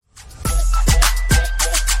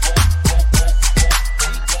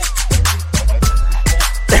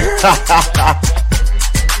Oh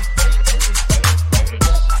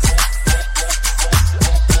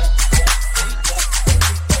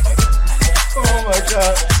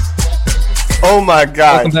my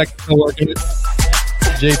God. Welcome back to Working It.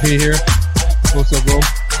 JP here. What's up, bro?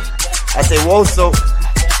 I say, whoa, so. I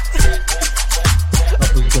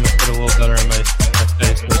was going to put a little better on my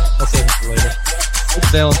face, but I'll save it for later.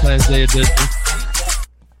 It's Valentine's Day edition.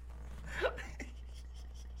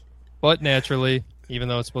 But naturally, even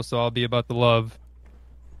though it's supposed to all be about the love,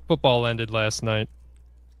 football ended last night.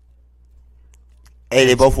 Hey,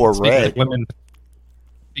 they both wore red.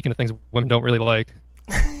 Speaking of things women don't really like.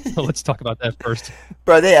 So let's talk about that first.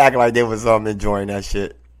 Bro, they act like they was enjoying that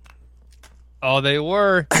shit. Oh, they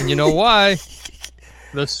were. And you know why?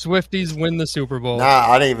 The Swifties win the Super Bowl. Nah,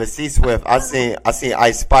 I didn't even see Swift. I seen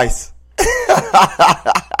Ice Spice.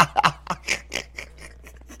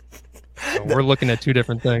 We're looking at two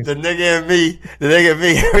different things. The nigga and me.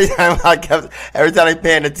 Every time they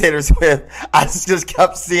panned to Taylor Swift, I just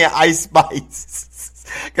kept seeing Ice Spice.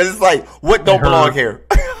 Because it's like, what don't belong here?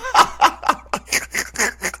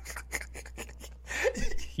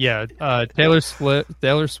 Yeah, Taylor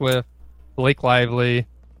Swift, Blake Lively,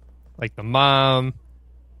 like the mom,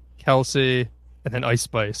 Kelsey, and then Ice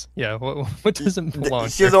Spice. Yeah, what doesn't belong?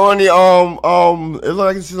 She's only it looked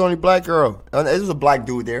like she's the only black girl. It was a black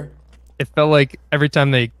dude there. It felt like every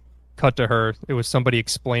time they cut to her, it was somebody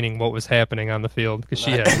explaining what was happening on the field because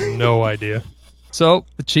she had no idea. So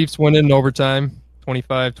the Chiefs win in overtime,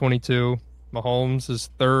 25-22. Mahomes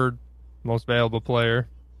is third most valuable player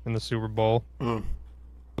in the Super Bowl.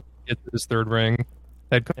 Gets his third ring,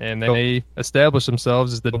 and they establish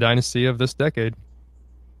themselves as the dynasty of this decade.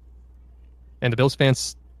 And the Bills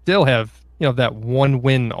fans still have, that one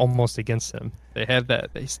win almost against him. They have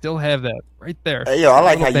that. They still have that right there. Hey, yo, I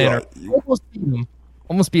like how you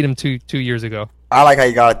almost beat him two years ago. I like how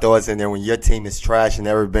you gotta throw us in there when your team is trash and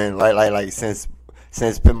never been like since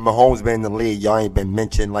Mahomes been in the league, y'all ain't been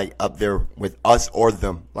mentioned like up there with us or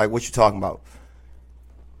them. Like, what you talking about?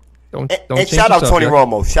 Don't and shout out Tony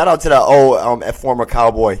Romo. Shout out to the old former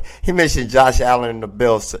Cowboy. He mentioned Josh Allen and the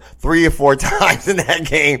Bills 3 or 4 times in that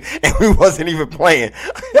game, and we wasn't even playing.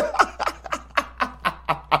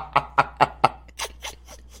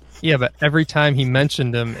 Yeah, but every time he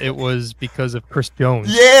mentioned him, it was because of Chris Jones.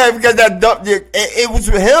 Yeah, because it was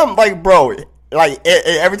him. Like, bro,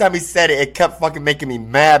 every time he said it kept fucking making me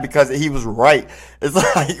mad because he was right. It's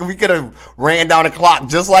like we could have ran down the clock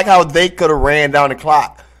just like how they could have ran down the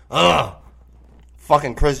clock.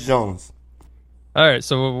 Fucking Chris Jones. All right,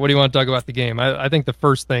 so what do you want to talk about the game? I think the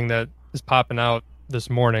first thing that is popping out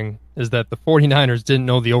this morning is that the 49ers didn't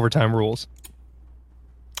know the overtime rules.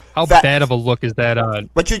 How bad of a look is that on?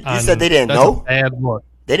 But you said they didn't know? That's a bad look.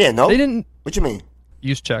 They didn't know? They didn't. What you mean?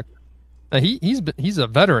 Use check. He's a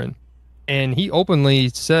veteran, and he openly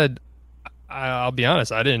said, I'll be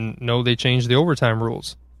honest, I didn't know they changed the overtime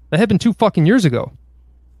rules. That happened 2 fucking years ago.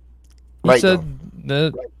 He said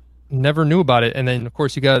that never knew about it. And then, of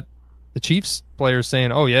course, you got the Chiefs players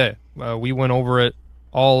saying, oh, yeah, we went over it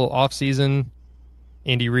all offseason.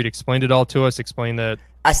 Andy Reid explained it all to us, explained that.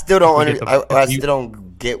 I still don't I still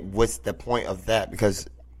don't get what's the point of that because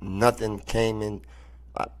nothing came in.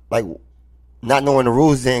 Like, not knowing the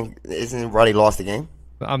rules then isn't really lost the game.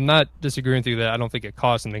 I'm not disagreeing with you that I don't think it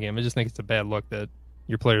cost them the game. I just think it's a bad look that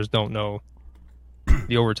your players don't know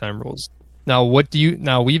the overtime rules. Now,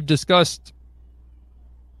 we've discussed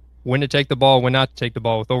when to take the ball, when not to take the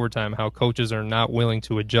ball with overtime, how coaches are not willing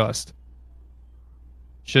to adjust.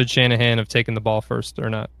 Should Shanahan have taken the ball first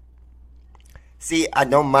or not? See, I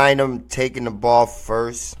don't mind them taking the ball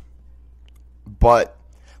first, but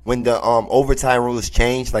when the overtime rules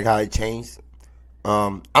changed, like how it changed,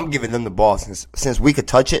 I'm giving them the ball since we could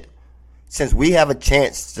touch it, since we have a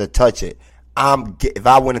chance to touch it. If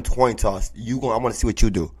I win a coin toss, I want to see what you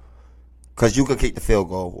do, because you could kick the field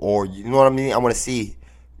goal, or you know what I mean. I want to see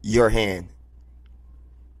your hand.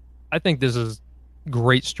 I think this is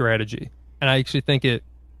great strategy, and I actually think it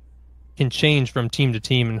can change from team to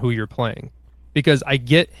team and who you're playing. Because I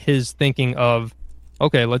get his thinking of,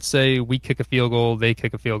 okay, let's say we kick a field goal, they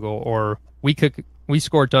kick a field goal, or we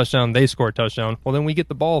score a touchdown, they score a touchdown. Well, then we get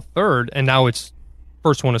the ball third, and now it's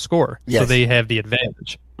first one to score. Yes. So they have the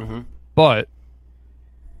advantage. Mm-hmm. But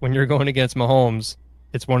when you're going against Mahomes,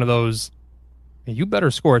 it's one of those, you better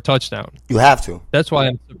score a touchdown. You have to. That's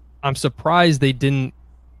why I'm surprised they didn't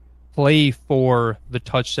play for the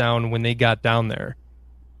touchdown when they got down there.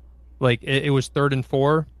 Like, it was 3rd and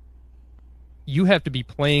 4. You have to be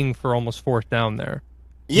playing for almost 4th down there.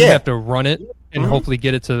 Yeah. You have to run it and hopefully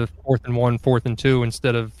get it to 4th and 1, 4th and 2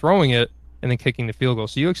 instead of throwing it and then kicking the field goal.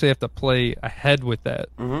 So you actually have to play ahead with that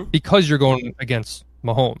Mm-hmm. because you're going against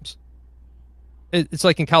Mahomes. It's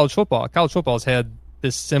like in college football. College football has had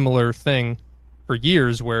this similar thing for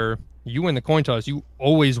years where you win the coin toss, you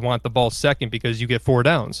always want the ball second because you get 4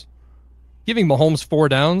 downs. Giving Mahomes 4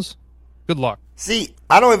 downs, good luck. See,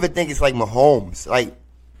 I don't even think it's like Mahomes. Like,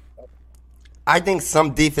 I think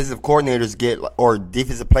some defensive coordinators or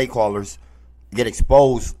defensive play callers get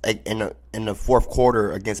exposed in the fourth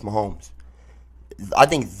quarter against Mahomes. I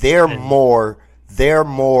think they're more,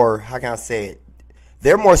 how can I say it?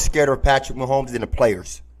 They're more scared of Patrick Mahomes than the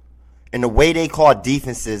players. And the way they call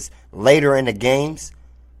defenses later in the games,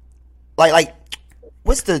 like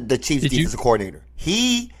what's the Chiefs defensive coordinator?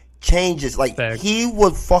 He changes, like, he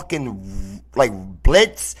would fucking, like,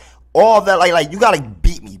 blitz, all that, like, you gotta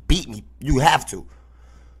beat me, you have to.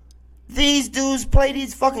 These dudes play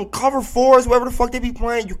these fucking cover 4s, whatever the fuck they be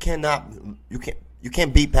playing, you can't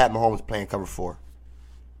beat Pat Mahomes playing cover 4.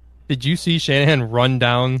 Did you see Shanahan run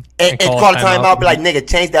down and call a timeout, be like, nigga,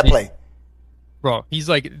 change that play. Bro, he's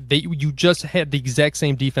like, you just had the exact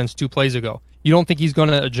same defense 2 plays ago. You don't think he's going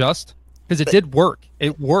to adjust? Because it did work.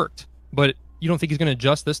 It worked. But you don't think he's going to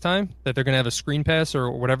adjust this time? That they're going to have a screen pass or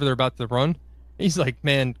whatever they're about to run? He's like,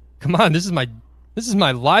 man, come on, this is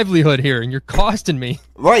my livelihood here, and you're costing me.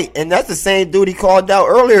 Right, and that's the same dude he called out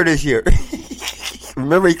earlier this year.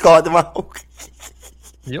 Remember he called him out?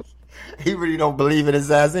 Yep. He really don't believe in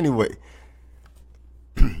his ass anyway.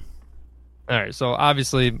 All right, so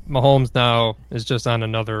obviously Mahomes now is just on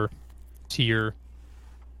another tier.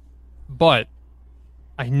 But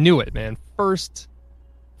I knew it, man. First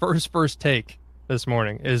take this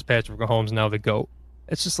morning is Patrick Mahomes now the GOAT.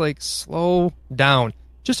 It's just like, slow down.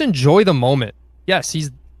 Just enjoy the moment. Yes,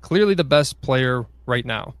 he's clearly the best player right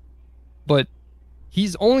now. But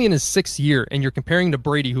he's only in his 6th year, and you're comparing to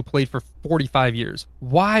Brady, who played for 45 years.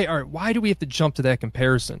 Why do we have to jump to that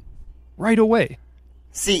comparison right away?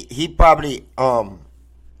 See, he probably I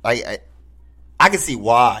can see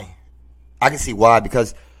why.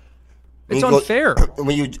 Because it's unfair.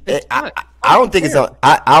 I don't think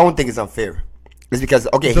it's unfair. It's because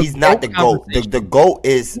he's not the GOAT. The GOAT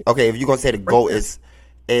is if you're gonna say the GOAT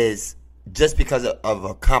is just because of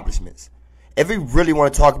accomplishments. If we really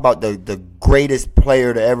want to talk about the greatest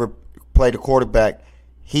player to ever play the quarterback,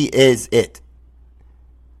 he is it.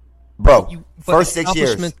 Bro, first 6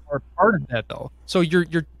 years. Accomplishments are part of that, though. So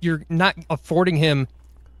you're not affording him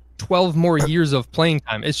 12 more years of playing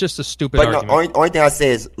time. It's just a stupid argument. The only thing I say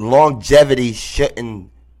is longevity shouldn't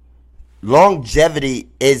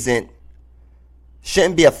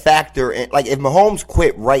be a factor. Like, if Mahomes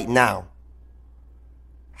quit right now,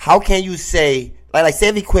 how can you say, like say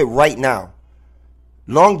if he quit right now,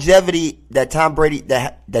 longevity that Tom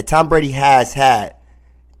Brady has had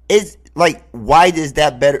is like, why is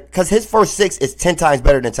that better? Because his first 6 is 10 times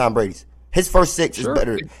better than Tom Brady's. His first 6 is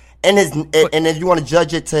better, and if you want to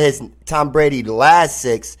judge it to his Tom Brady last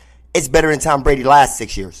 6, it's better than Tom Brady last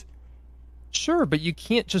 6 years. Sure, but you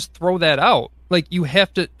can't just throw that out. Like, you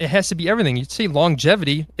have to. It has to be everything. You'd say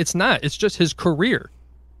longevity. It's not. It's just his career.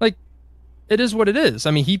 Like, it is what it is.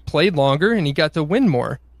 I mean, he played longer and he got to win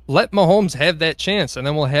more. Let Mahomes have that chance, and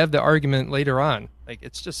then we'll have the argument later on. Like,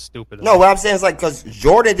 it's just stupid. No, what I'm saying is, like, because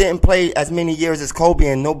Jordan didn't play as many years as Kobe,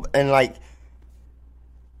 and like,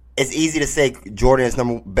 it's easy to say Jordan is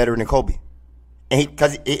better than Kobe, and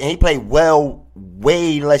he played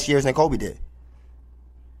way less years than Kobe did.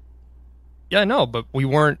 Yeah, I know, but we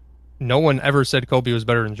weren't. No one ever said Kobe was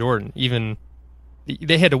better than Jordan. Even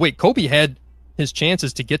they had to wait. Kobe had his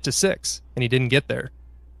chances to get to 6, and he didn't get there.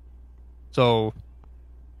 So.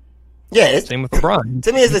 Yeah, same with LeBron.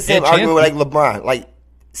 To me, it's the same argument with, like, LeBron. Like,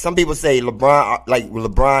 some people say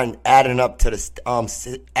LeBron adding to the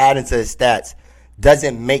stats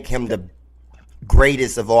doesn't make him the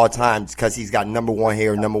greatest of all time because he's got number 1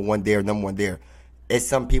 here, number 1 there, number 1 there. It's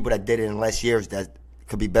some people that did it in less years that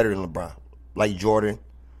could be better than LeBron, like Jordan,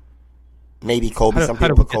 maybe Kobe. Some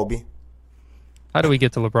people put Kobe. How do we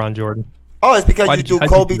get to LeBron Jordan? Oh, it's because you do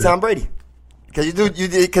Kobe, Tom Brady. Because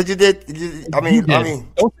you did. I mean,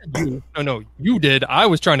 no, you did. I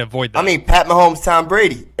was trying to avoid that. I mean, Pat Mahomes, Tom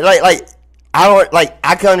Brady. I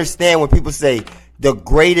can understand when people say the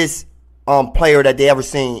greatest player that they ever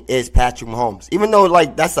seen is Patrick Mahomes. Even though,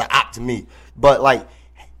 like, that's an op to me, but like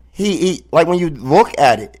he like, when you look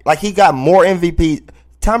at it, like, he got more MVPs.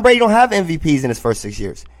 Tom Brady don't have MVPs in his first 6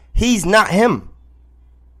 years. He's not him.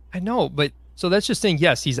 I know, but so that's just saying,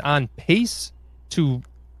 yes, he's on pace to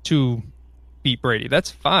beat Brady.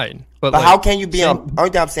 That's fine. But like, how can you be on?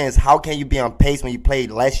 Only thing I'm saying is, how can you be on pace when you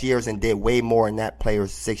played less years and did way more in that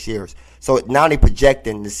player's 6 years? So now they're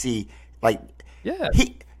projecting to see, like, yeah,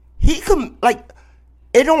 he could like.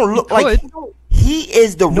 It don't look like he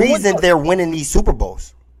is the reason they're winning these Super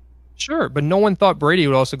Bowls. Sure, but no one thought Brady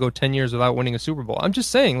would also go 10 years without winning a Super Bowl. I'm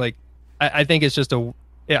just saying, like, I think it's just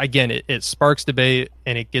it sparks debate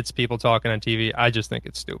and it gets people talking on TV. I just think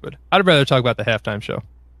it's stupid. I'd rather talk about the halftime show.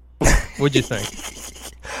 What'd you think?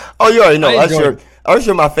 Oh, you already know Usher.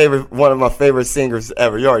 Usher, one of my favorite singers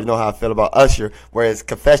ever. You already know how I feel about Usher. Where his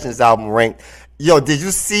Confessions album ranked. Yo, did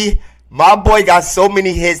you see? My boy got so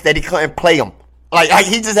many hits that he couldn't play them. Like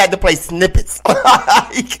he just had to play snippets,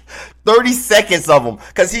 like 30 seconds of them,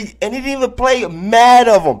 he didn't even play mad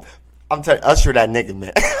of them. I'm telling you, Usher that nigga,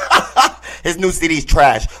 man. His new CD's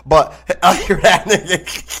trash, but Usher that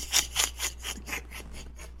nigga.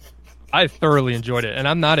 I thoroughly enjoyed it, and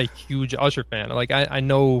I'm not a huge Usher fan. Like I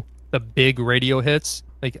know the big radio hits,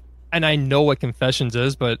 like, and I know what Confessions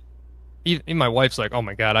is, but even my wife's like, "Oh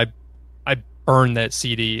my god, I burned that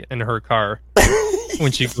CD in her car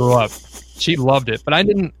when she grew up." She loved it, but I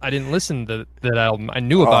didn't listen to that album. I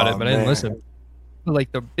knew about it, but I didn't listen.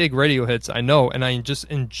 Like the big radio hits, I know, and I just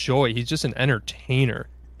enjoy. He's just an entertainer,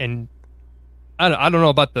 and I don't know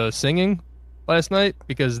about the singing last night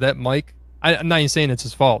because that mic. I'm not even saying it's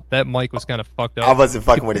his fault. That mic was kind of fucked up. I wasn't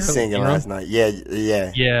fucking with his singing last night. Yeah.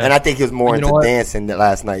 And I think he was more into dancing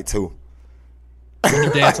last night too. When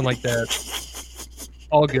you're dancing like that,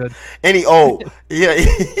 all good. Yeah.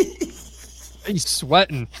 He's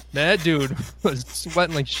sweating. That dude was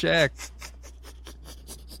sweating like Shaq.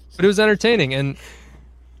 But it was entertaining. And,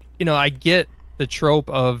 I get the trope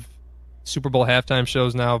of Super Bowl halftime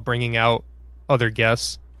shows now bringing out other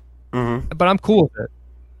guests. Mm-hmm. But I'm cool with it.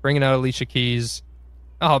 Bringing out Alicia Keys.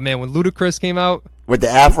 Oh, man, when Ludacris came out. With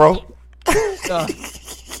the afro?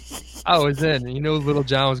 I was in. Little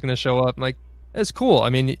John was going to show up. I'm like, that's cool.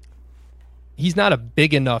 I mean, he's not a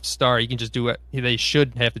big enough star. He can just do it. They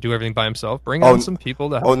should have to do everything by himself. Bring on some people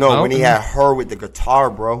to help. Oh no, when he had her with the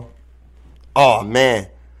guitar, bro. Oh man,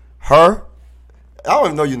 her. I don't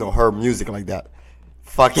even know you know her music like that.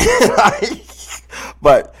 Fucking.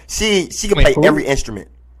 But she can play every instrument.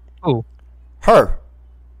 Who? Her.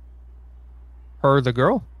 Her, the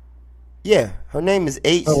girl. Yeah, her name is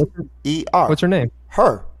H-E-R. What's her name?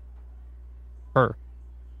 Her. Her.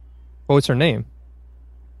 What's her name?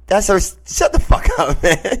 That's her. Shut the fuck up,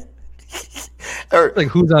 man. Like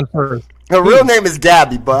who's on first? Her real name is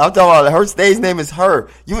Gabby, but I'm talking about her stage name is Her.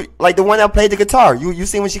 You like the one that played the guitar? You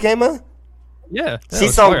seen when she came in? Yeah. She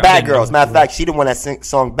sung Bad Girls. Matter of fact, she the one that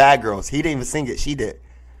sung Bad Girls. He didn't even sing it. She did.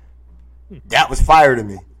 That was fire to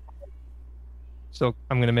me. So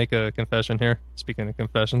I'm gonna make a confession here. Speaking of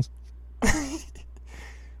confessions,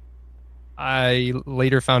 I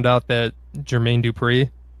later found out that Jermaine Dupri.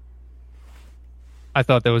 I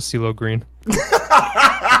thought that was CeeLo Green.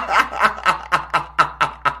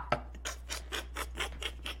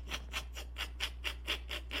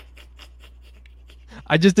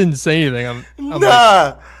 I just didn't say anything. I'm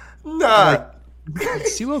nah. like,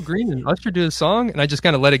 CeeLo Green and Usher do a song, and I just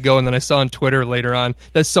kind of let it go. And then I saw on Twitter later on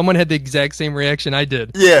that someone had the exact same reaction I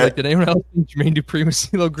did. Yeah. Like, did anyone else think Jermaine Dupri was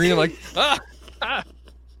CeeLo Green? I'm like,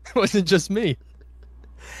 it wasn't just me.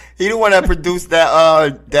 He the one that produced that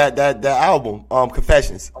album,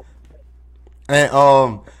 Confessions.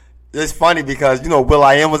 And it's funny because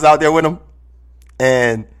will.i.am was out there with him,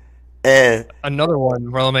 and another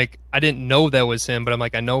one where I'm like, I didn't know that was him, but I'm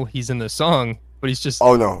like, I know he's in the song, but he's just.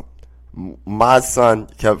 Oh no, my son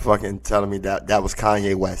kept fucking telling me that was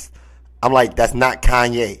Kanye West. I'm like, that's not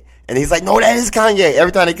Kanye, and he's like, no, that is Kanye.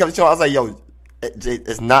 Every time they kept showing, I was like, yo.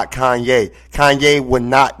 It's not Kanye. Kanye would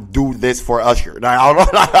not do this for Usher. Like, I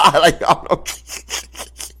don't know.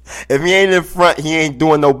 If he ain't in front, he ain't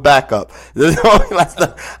doing no backup.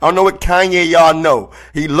 I don't know what Kanye y'all know.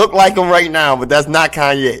 He look like him right now, but that's not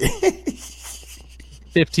Kanye.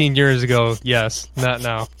 15 years ago, yes. Not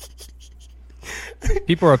now.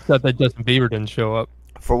 People are upset that Justin Bieber didn't show up.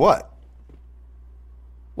 For what?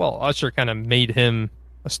 Well, Usher kind of made him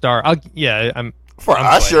a star. For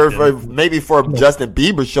Usher, maybe for Justin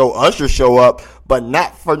Bieber show, Usher show up, but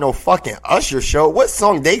not for no fucking Usher show. What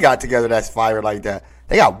song they got together that's fire like that?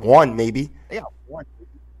 They got one, maybe.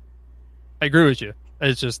 I agree with you.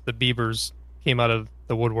 It's just the Biebers came out of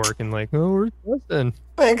the woodwork and like, oh, where's Justin?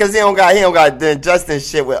 Man, because he don't got Justin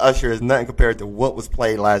shit with Usher is nothing compared to what was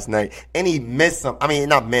played last night. And he missed some. I mean,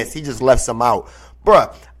 not missed. He just left some out.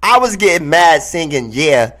 Bruh, I was getting mad singing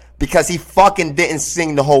Yeah because he fucking didn't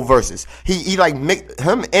sing the whole verses. He like mixed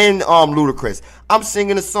him and Ludacris. I'm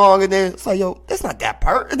singing the song and then it's like, yo, that's not that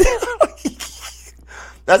part. That's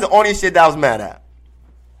the only shit that I was mad at.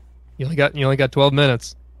 You only got 12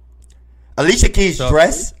 minutes. Alicia Keys'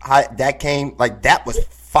 dress, that came like that was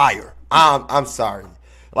fire. I'm sorry.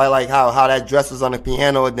 Like how that dress was on the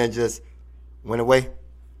piano and then just went away.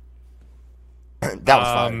 That was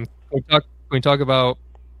fine. Can we talk about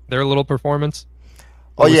their little performance?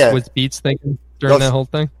 Oh yeah, With Beats thinking during that whole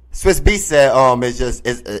thing. Swiss Beats said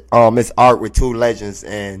it's art with two legends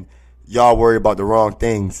and y'all worry about the wrong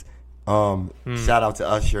things. Shout out to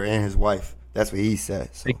Usher and his wife. That's what he said.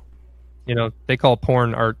 So. They call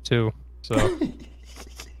porn art too. So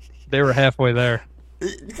they were halfway there.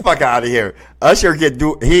 Fuck out of here. Usher he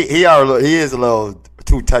is a little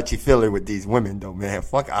too touchy feely with these women though, man.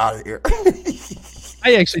 Fuck out of here.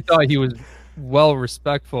 I actually thought he was well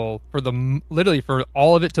respectful for literally for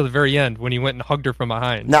all of it to the very end when he went and hugged her from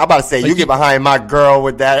behind. Now I'm about to say, you get behind my girl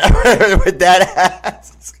with that with that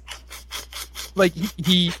ass. Like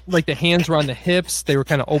he like the hands were on the hips, they were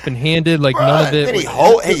kind of open handed, like none of it. Then he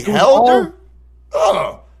held her.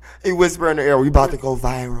 Oh, he whispered in the air, "We about to go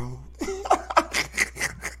viral."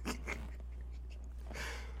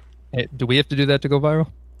 Hey, do we have to do that to go viral?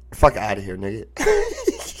 Fuck out of here, nigga.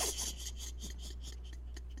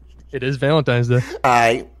 It is Valentine's Day. All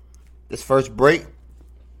right, this first break,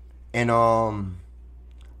 and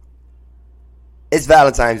it's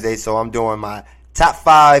Valentine's Day, so I'm doing my top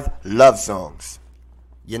 5 love songs.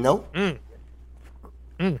 You know?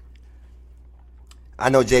 I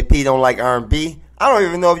know JP don't like R&B. I don't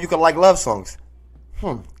even know if you can like love songs.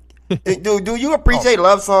 Do you appreciate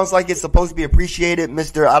love songs like it's supposed to be appreciated,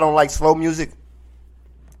 Mr. I don't like slow music?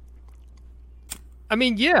 I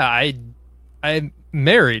mean, yeah, I'm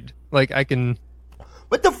married. Like, I can...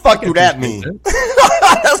 What the fuck do that mean? What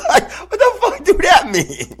the fuck do that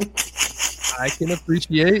mean? I can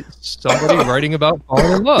appreciate somebody writing about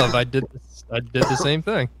falling in love. I did the same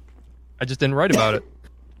thing. I just didn't write about it.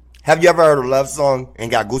 Have you ever heard a love song and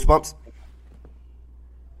got goosebumps?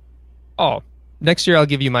 Oh, next year I'll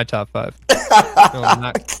give you my top 5.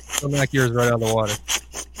 I'll knock yours right out of the water.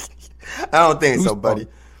 I don't think so, buddy.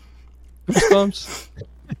 Goosebumps?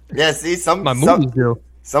 Yeah, see, my movies do.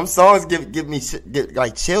 Some songs give me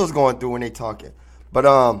like chills going through when they talking. But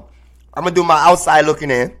I'm gonna do my outside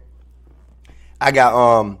looking in. I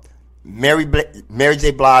got Mary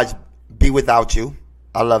J. Blige, "Be Without You."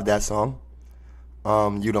 I love that song.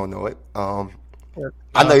 You don't know it. I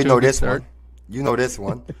know you know this one. You know this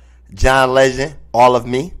one. John Legend, "All of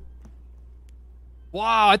Me."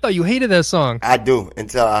 Wow, I thought you hated that song. I do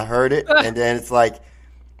until I heard it, and then it's like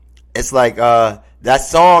that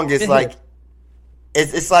song is like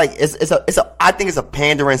it's a I think it's a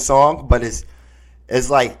pandering song, but it's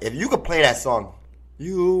like if you could play that song.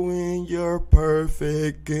 You and your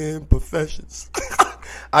perfect imperfections.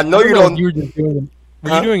 I know you don't. You were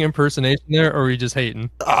you doing impersonation there, or were you just hating?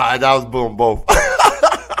 That was boom both.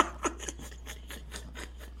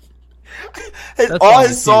 All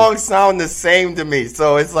his songs sound the same to me,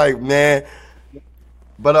 so it's like, man.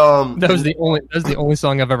 But that was the only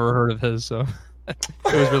song I've ever heard of his, so it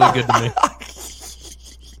was really good to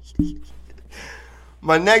me.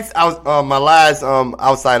 My last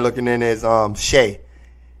outside looking in is Shay.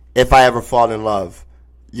 "If I Ever Fall in Love."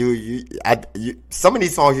 Some of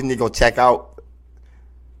these songs you need to go check out.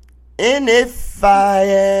 And if I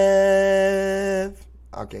ever...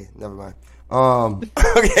 Okay, never mind.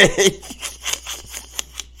 Okay.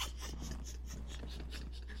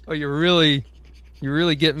 Oh, you're really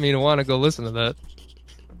getting me to want to go listen to that.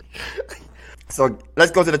 So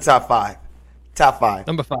let's go to the top 5. Top 5.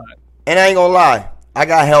 Number 5. And I ain't gonna lie, I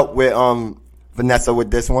got help with Vanessa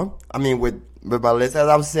with this one. I mean with my list. As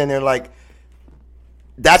I was sitting there, like,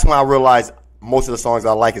 that's when I realized most of the songs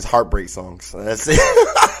I like is heartbreak songs. That's it.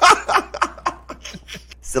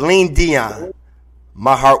 Celine Dion,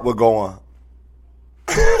 "My Heart Will Go On."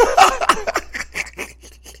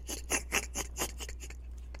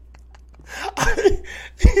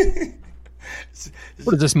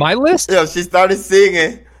 What is this, my list? Yeah, she started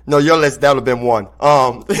singing. No, your list, that would have been 1.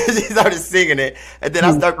 She started singing it, and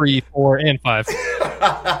then 2, 3, 4, and 5.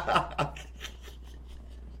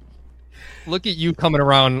 Look at you coming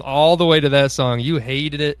around all the way to that song. You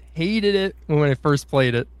hated it when I first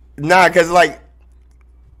played it. Nah, because, like,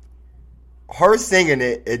 her singing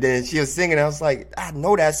it, and then she was singing, I was like, I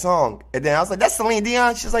know that song. And then I was like, that's Celine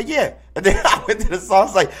Dion? She's like, yeah. And then I went to the song, I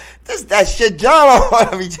was like, this that shit John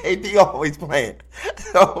JP always playing.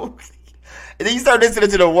 So, and then you start listening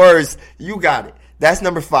to the words, you got it. That's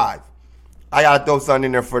number 5. I got to throw something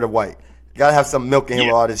in there for the white. Got to have some milk in here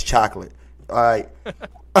with all this chocolate. All right.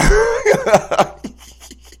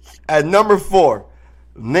 At number 4,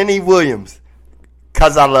 Lenny Williams,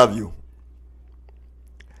 "'Cause I Love You."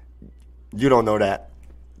 You don't know that.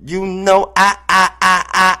 You know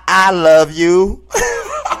I love you.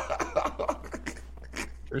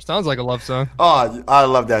 Sure sounds like a love song. Oh, I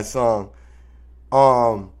love that song.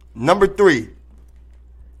 Number 3,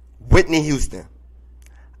 Whitney Houston.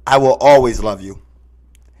 I will always love you.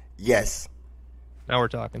 Yes. Now we're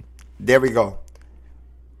talking. There we go.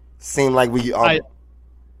 Seem like we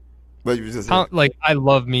what you just saying? Like, I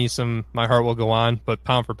love me some My Heart Will Go On, but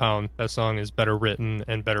pound for pound, that song is better written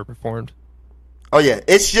and better performed. Oh yeah,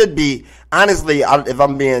 it should be. Honestly, if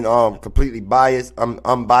I'm being completely biased,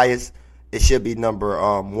 I'm biased. It should be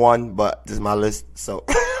number 1, but this is my list, so.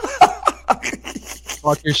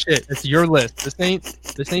 Talk your shit. It's your list. This ain't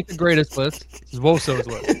the greatest list. This is Woso's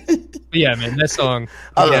list. But yeah, man, that song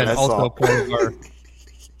again, also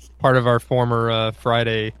part of our former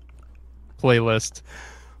Friday playlist.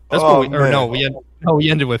 That's we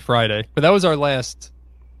ended with Friday, but that was our last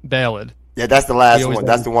ballad. Yeah, that's the last one.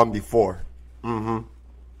 That's the one before. Mm-hmm.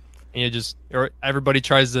 And everybody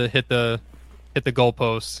tries to hit the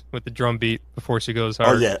goalpost with the drum beat before she goes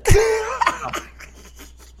hard. Oh yeah.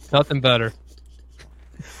 Nothing better.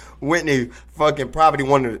 Whitney fucking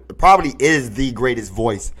probably is the greatest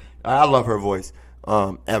voice. I love her voice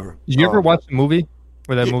ever. Did you ever watch the movie?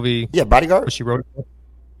 Movie? Yeah, Bodyguard. Where she wrote it?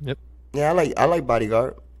 Yep. Yeah, I like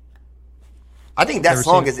Bodyguard. I think that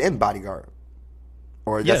song is in Bodyguard.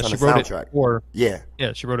 Or that's on the soundtrack.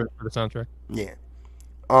 Yeah, she wrote it for the soundtrack. Yeah.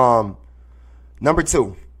 Number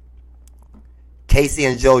 2, Casey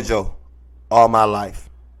and JoJo, All My Life.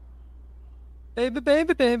 Baby,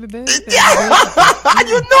 baby, baby, baby.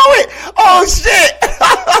 You know it! Oh shit!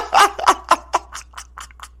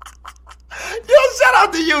 Yo, shout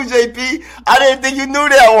out to you, JP. I didn't think you knew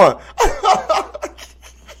that one.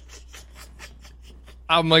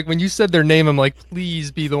 I'm like, when you said their name, I'm like,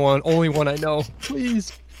 please be the only one I know.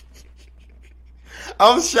 Please.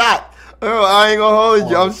 I'm shocked. Oh, I ain't gonna hold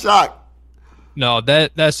you. I'm shocked. No,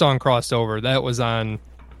 that song crossed over. That was on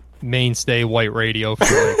mainstay white radio for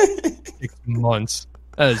like 6 months.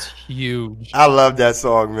 That is huge. I love that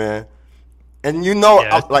song, man. And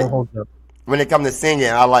when it comes to singing,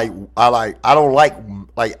 I like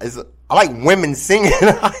women singing.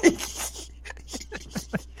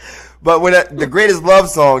 But when the greatest love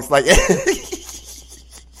songs, like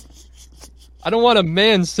I don't want a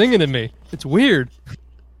man singing to me. It's weird.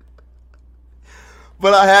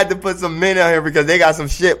 But I had to put some men out here because they got some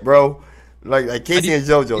shit, bro. Like Casey and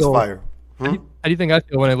JoJo's fire. How do you think I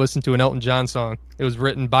feel when I listen to an Elton John song? It was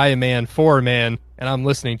written by a man for a man, and I'm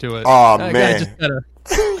listening to it. Oh man, I just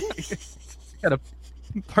gotta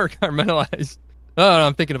compartmentalize. Oh, no,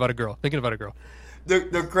 I'm thinking about a girl.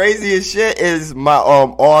 The craziest shit is my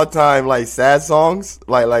all time like sad songs,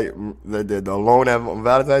 like the Alone on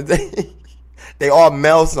Valentine's Day. They all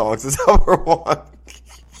male songs. It's number 1.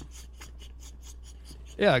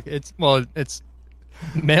 Yeah, it's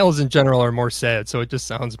males in general are more sad, so it just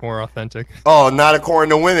sounds more authentic. Oh, not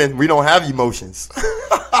according to women. We don't have emotions.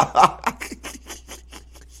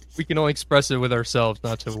 We can only express it with ourselves,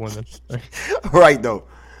 not to women. Right, though.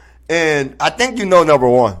 And I think you know number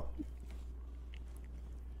 1.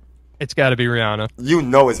 It's got to be Rihanna. You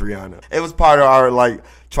know it's Rihanna. It was part of our like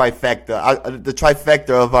trifecta. The trifecta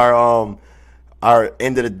of our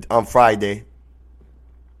end of the Friday.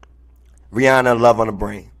 Rihanna, Love on the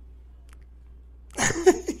Brain.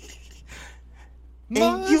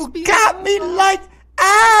 And you got me like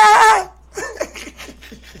I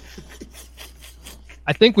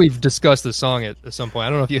think we've discussed this song at some point. I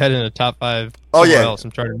don't know if you had it in a top 5. Oh yeah, else.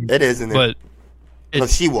 I'm trying to. It is in there. But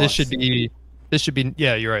she was. This should be.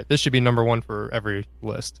 Yeah, you're right. This should be number 1 for every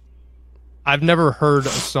list. I've never heard a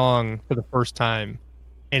song for the first time,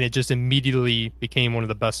 and it just immediately became one of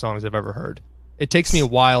the best songs I've ever heard. It takes me a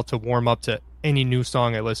while to warm up to any new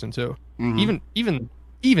song I listen to. Mm-hmm.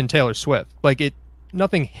 Even Taylor Swift. Like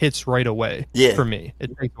nothing hits right away for me.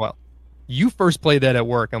 It takes a while. You first played that at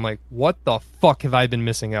work. I'm like, what the fuck have I been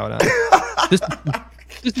missing out on? This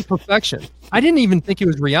is perfection. I didn't even think it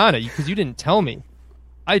was Rihanna because you didn't tell me.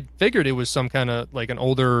 I figured it was some kind of like an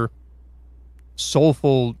older,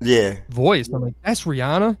 soulful voice. I'm like, that's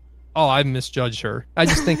Rihanna? Oh, I misjudged her. I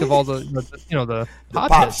just think of all the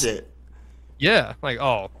pop shit. Yeah, like,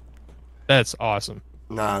 oh, that's awesome.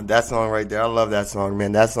 Nah, that song right there, I love that song,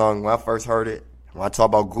 man. That song, when I first heard it, when I talk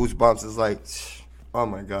about goosebumps, it's like, oh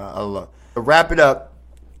my God, I love it. To wrap it up,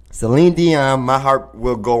 Celine Dion, My Heart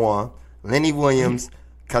Will Go On. Lenny Williams,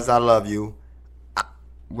 Cause I Love You.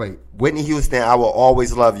 Whitney Houston, I Will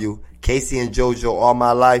Always Love You. Casey and JoJo, All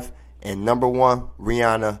My Life. And number 1,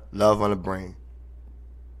 Rihanna, Love on the Brain.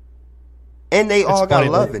 And they all got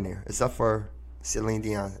love in there, except for Celine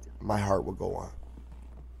Dion, My Heart Will Go On.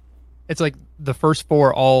 It's like the first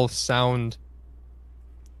 4 all sound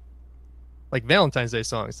like Valentine's Day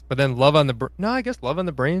songs. But then Love on the No, I guess Love on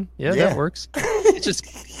the Brain. Yeah, Yeah. that works. It's just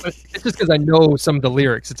because I know some of the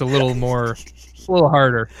lyrics. It's a little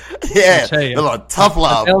harder. Yeah, Which, hey, a little tough on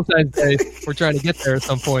love. Valentine's Day, we're trying to get there at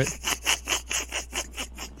some point.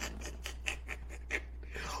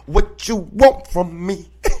 What you want from me?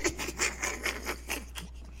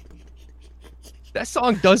 That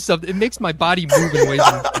song does something. It makes my body move in ways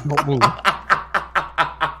that I don't move.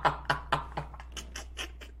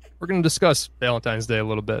 We're going to discuss Valentine's Day a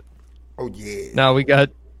little bit. Oh yeah. Now we got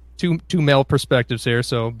two male perspectives here,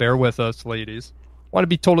 so bear with us, ladies. Want to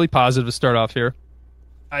be totally positive to start off here.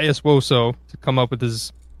 I asked Woso to come up with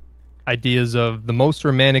his ideas of the most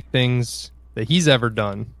romantic things that he's ever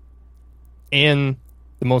done and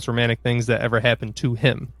the most romantic things that ever happened to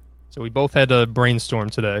him. So we both had to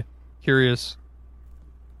brainstorm today. Curious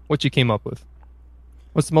what you came up with.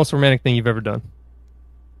 What's the most romantic thing you've ever done?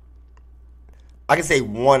 I can say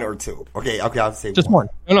one or two. Okay, I'll say Just one.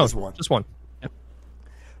 No, Just one. Just one. Yep.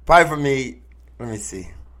 Probably for me, let me see.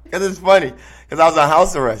 Because it's funny. Because I was on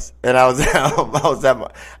house arrest. And I was at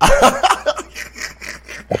my...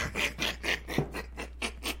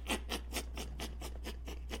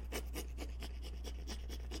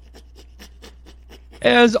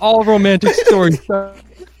 As all romantic stories start.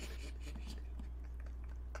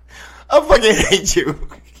 I fucking hate you.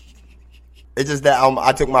 It's just that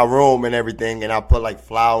I took my room and everything, and I put like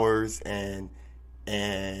flowers and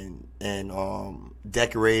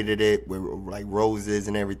decorated it with like roses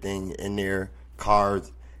and everything in there,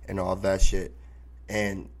 cards and all that shit,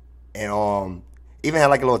 and even had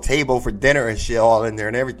like a little table for dinner and shit all in there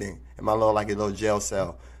and everything, in my little like a little jail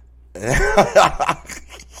cell. 3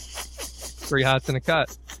 hots in a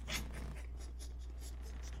cot.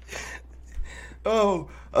 Oh,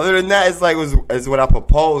 other than that, it's like it's what I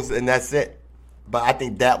proposed, and that's it. But I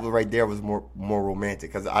think that right there was more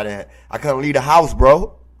romantic because I couldn't leave the house,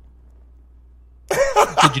 bro.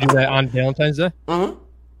 Did you do that on Valentine's Day? Mm-hmm.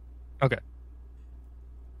 Okay.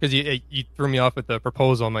 Because you threw me off with the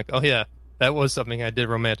proposal. I'm like, oh yeah, that was something I did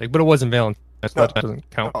romantic, but it wasn't Valentine's. So that doesn't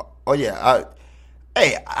count. Oh yeah.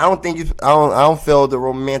 I don't feel the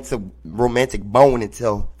romantic bone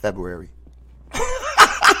until February.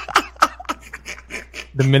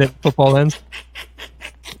 The minute football ends.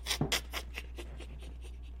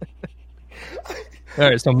 All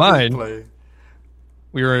right, so mine,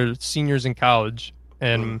 we were seniors in college,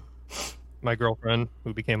 and my girlfriend,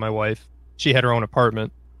 who became my wife, she had her own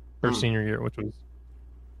apartment her senior year, which was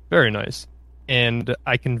very nice. And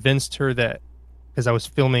I convinced her that, because I was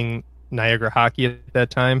filming Niagara hockey at that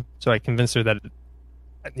time, so I convinced her that,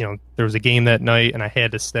 there was a game that night and I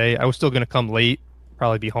had to stay. I was still going to come late,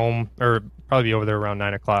 probably be home, or probably be over there around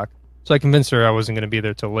 9 o'clock. So I convinced her I wasn't going to be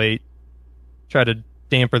there till late, try to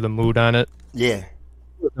dampen the mood on it. Yeah.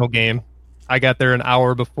 No game. I got there an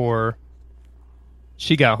hour before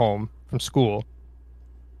she got home from school,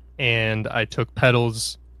 and I took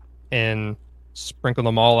petals and sprinkled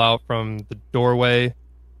them all out from the doorway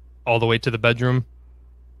all the way to the bedroom.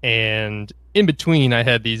 And in between, I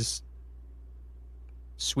had these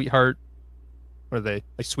sweetheart, what are they?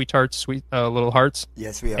 Like sweethearts, sweet little hearts.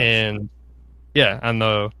 Yeah, sweethearts. And yeah, on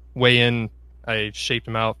the way in, I shaped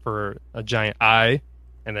them out for a giant eye.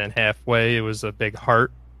 And then halfway, it was a big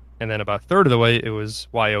heart. And then about a third of the way, it was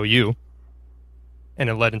YOU.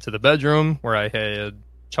 And it led into the bedroom where I had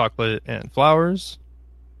chocolate and flowers.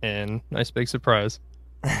 And nice big surprise.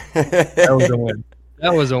 That was a win.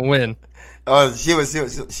 That was a win. Oh, she was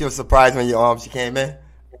surprised when she came in.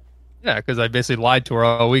 Yeah, because I basically lied to her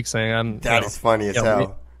all week saying That is funny as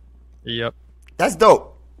hell. Yep. That's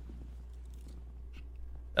dope.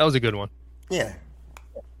 That was a good one. Yeah.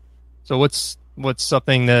 So what's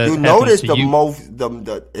something that you notice to the you? most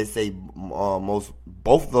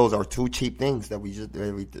both of those are two cheap things that we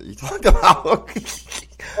talked about.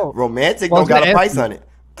 Romantic don't got a price on it.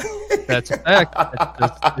 That's a fact.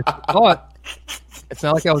 It's a thought. It's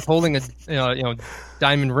not like I was holding a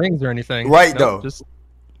diamond rings or anything. Right, no, though. Just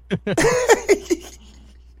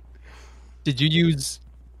Did you use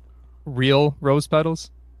real rose petals?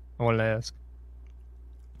 I wanted to ask.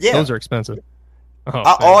 Yeah. Those are expensive. Oh,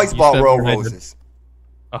 I always bought real roses.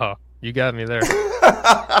 Oh, you got me there.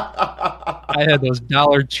 I had those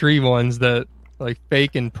Dollar Tree ones that like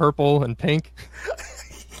fake in purple and pink.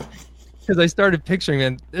 Because I started picturing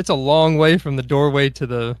it. It's a long way from the doorway to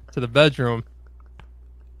the bedroom.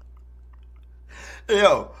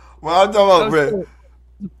 Yo, well, I'm talking about Rick.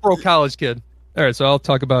 Pro college kid. All right, so I'll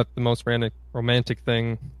talk about the most romantic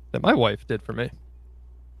thing that my wife did for me.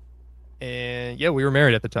 And yeah, we were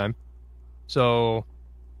married at the time. So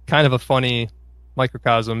kind of a funny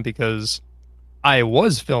microcosm because I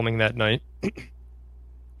was filming that night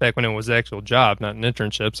back when it was the actual job, not an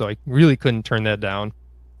internship. So I really couldn't turn that down.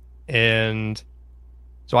 And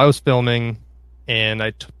so I was filming, and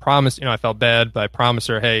I promised, I felt bad, but I promised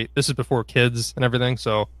her, hey, this is before kids and everything.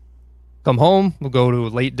 So come home, we'll go to a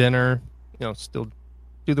late dinner, still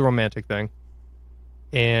do the romantic thing.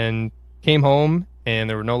 And came home, and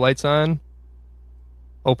there were no lights on.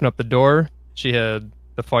 Open up the door. She had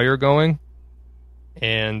the fire going,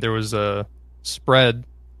 and there was a spread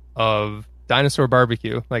of dinosaur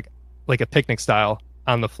barbecue, like a picnic style,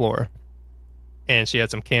 on the floor. And she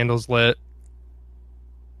had some candles lit.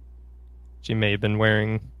 She may have been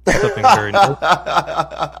wearing something very nice.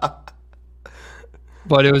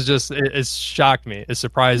 But it was just, it shocked me. It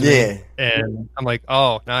surprised me. And I'm like,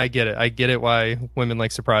 oh, now I get it. I get it why women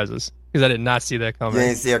like surprises. Because I did not see that coming. You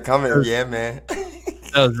didn't see it coming? Yeah, man.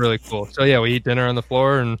 That was really cool. So, yeah, we eat dinner on the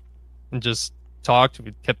floor and just talked.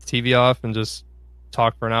 We kept the TV off and just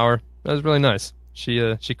talked for an hour. That was really nice.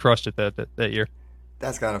 She crushed it that year.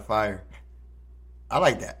 That's kind of fire. I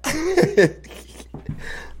like that.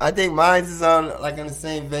 I think mine is on in the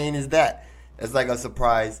same vein as that. It's like a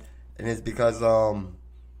surprise, and it's because it's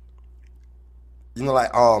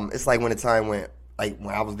like when the time when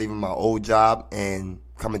I was leaving my old job and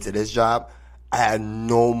coming to this job, I had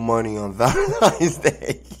no money on Valentine's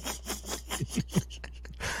Day.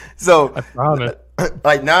 So I promise.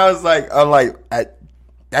 Now it's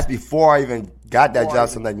that's before I even got that job.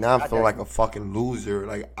 So now I'm feeling like a fucking loser.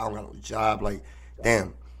 I don't got no job.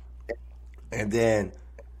 Damn. And then,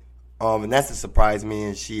 and that's a surprise me.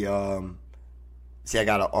 And I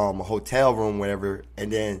got a hotel room, whatever.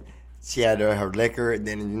 And then she had her liquor, and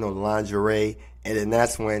then the lingerie. And then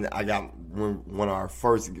that's when I got one of our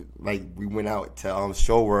first, we went out to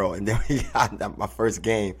Show World, and then we got my first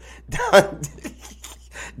game.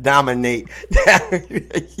 Dominate.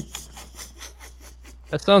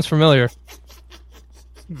 That sounds familiar.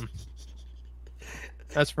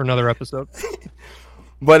 That's for another episode.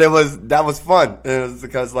 But that was fun. It was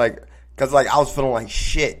because I was feeling like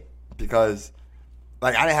shit because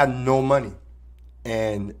I didn't have no money.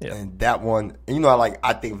 And that one,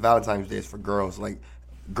 I think Valentine's Day is for girls.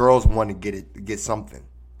 Girls want to get something.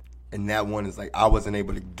 And that one is I wasn't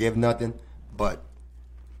able to give nothing, but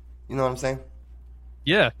you know what I'm saying?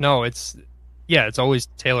 Yeah, no, it's always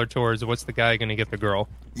tailored towards what's the guy going to get the girl?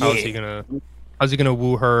 How's he going to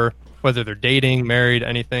woo her, whether they're dating, married,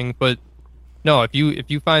 anything. But no, if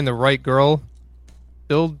you find the right girl,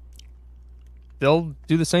 they'll do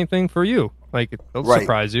the same thing for you. They'll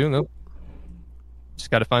surprise you. They'll just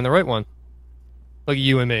got to find the right one. Look at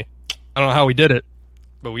you and me. I don't know how we did it,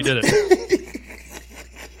 but we did it.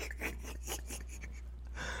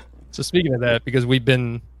 So speaking of that, because we've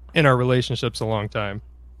been in our relationships a long time,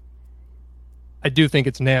 I do think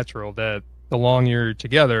it's natural that the longer you're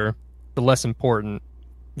together, the less important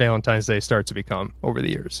Valentine's Day starts to become over the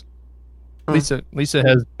years. At least it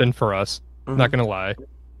has been for us. I'm not going to lie.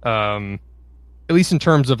 At least in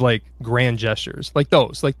terms of grand gestures,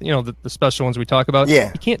 those, the special ones we talk about.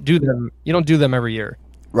 Yeah. You can't do them. You don't do them every year.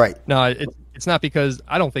 Right. No, it's not because,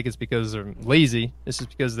 I don't think it's because they're lazy. It's just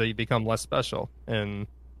because they become less special. And,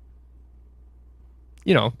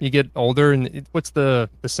 you get older, and what's the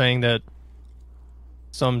saying that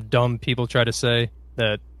some dumb people try to say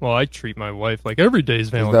that, well, I treat my wife like every day is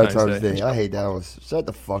Valentine's Day. I hate that one. Shut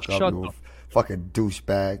the fuck up, you fucking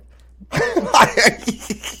douchebag.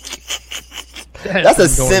 That's a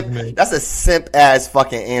simp. That's a simp ass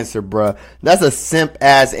fucking answer, bruh. That's a simp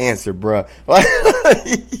ass answer, bruh.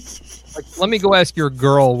 Let me go ask your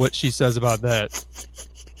girl what she says about that.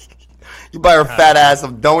 You buy her fat ass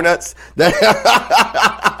some donuts.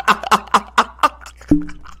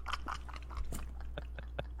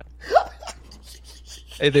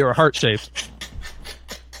 Hey, they were heart shaped.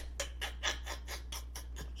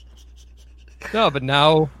 No, but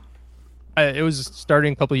now it was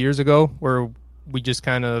starting a couple of years ago where we just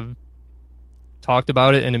kind of talked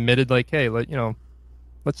about it and admitted, hey,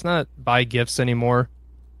 let's not buy gifts anymore.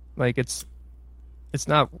 It's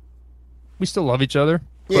not. We still love each other,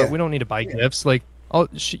 but we don't need to buy gifts. You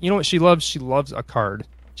know what she loves? She loves a card.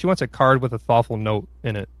 She wants a card with a thoughtful note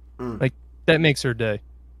in it. That makes her day.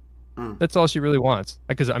 That's all she really wants.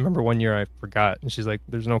 Because I remember one year I forgot, and she's like,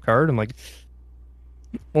 "There's no card." I'm like,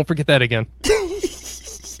 "Won't forget that again."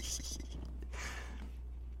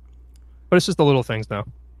 But it's just the little things now.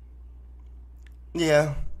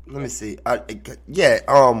 Yeah. Let me see. I'm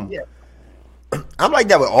like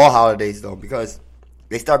that with all holidays though, because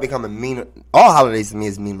they start becoming mean. All holidays to me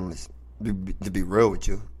is meaningless. To be real with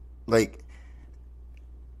you, this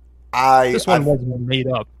one wasn't made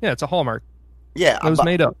up. Yeah, it's a Hallmark. Yeah, it was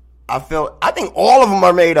made up. I think all of them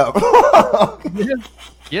are made up.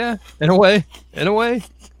 Yeah, in a way. And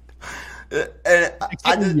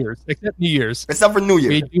Except New Year's. Except New Year's. Except for New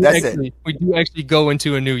Year. That's it. We do actually go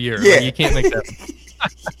into a new year. Yeah. Like, you can't make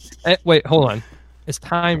that. Wait, hold on. Is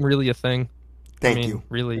time really a thing? Thank you.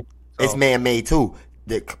 Really? It's man-made too.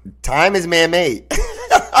 The time is man-made.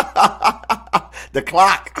 The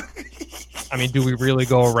clock. I mean, do we really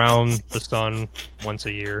go around the sun once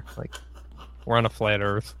a year? Like, we're on a flat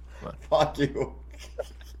Earth. Fuck you.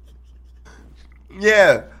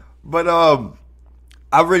 Yeah, but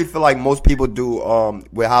I really feel like most people do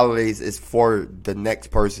with holidays is for the next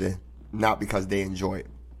person, not because they enjoy it.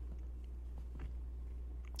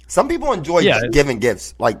 Some people enjoy giving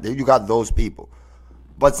gifts, like you got those people,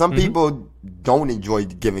 but some people don't enjoy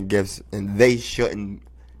giving gifts, and they shouldn't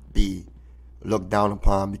be looked down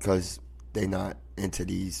upon because they're not into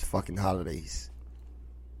these fucking holidays.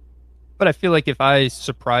 But I feel like if I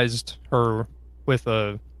surprised her with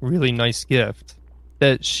a really nice gift,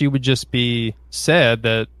 that she would just be sad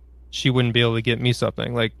that she wouldn't be able to get me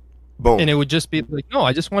something. Like, boom. And it would just be like, no,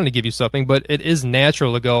 I just wanted to give you something. But it is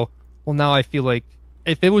natural to go, well, now I feel like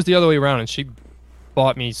if it was the other way around and she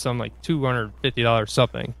bought me some like $250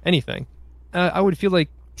 something, anything, I would feel like,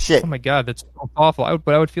 shit. Oh my God, that's awful.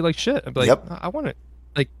 But I would feel like shit. I'd be like, yep. I want it.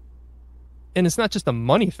 Like, and it's not just a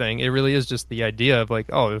money thing. It really is just the idea of like,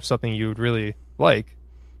 oh, it's something you would really like.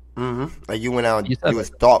 Like you went out, you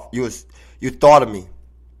thought of me,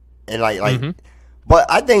 and like,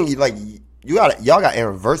 but I think like y'all got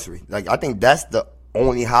anniversary. Like I think that's the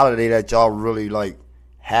only holiday that y'all really like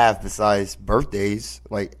have besides birthdays.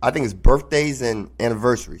 Like I think it's birthdays and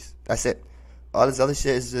anniversaries. That's it. All this other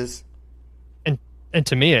shit is just. And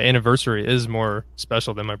to me, an anniversary is more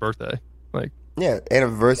special than my birthday. Like, yeah,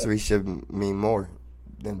 anniversary should mean more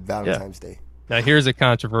than Valentine's Day. Now here's a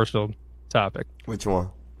controversial topic. Which one?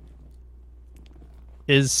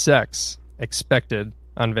 Is sex expected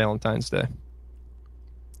on Valentine's Day?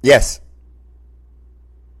 Yes.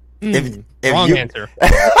 Wrong answer.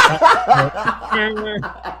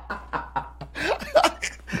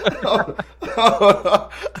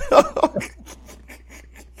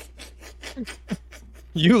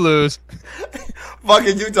 You lose.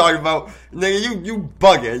 Fucking you talking about, nigga? You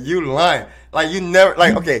bugging? You lying? Like you never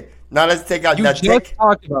like? Okay, now let's take out that. You just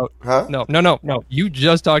talked about. Huh? No. You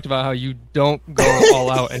just talked about how you don't go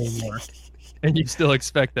all out anymore, and you still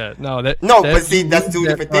expect that. But see, that's two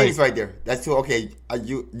different things right there. That's two. Okay,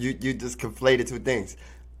 you just conflated two things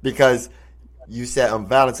because you said on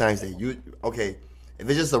Valentine's Day. If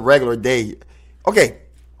it's just a regular day, okay.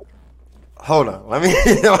 Hold on, let me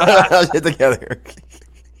get together.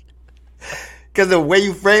 Because the way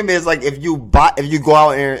you frame it is like if you go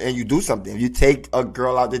out and you do something, if you take a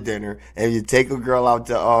girl out to dinner and you take a girl out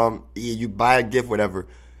to you buy a gift, whatever.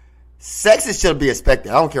 Sex should be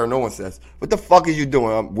expected. I don't care what no one says. What the fuck are you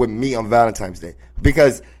doing with me on Valentine's Day?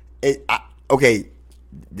 Because this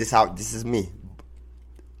is me.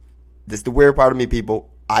 This is the weird part of me, people.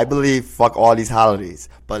 I believe fuck all these holidays,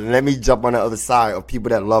 but let me jump on the other side of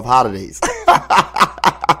people that love holidays.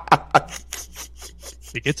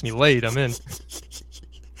 It gets me laid. I'm in.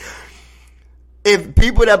 If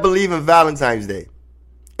people that believe in Valentine's Day,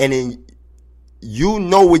 and then you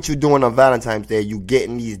know what you're doing on Valentine's Day, you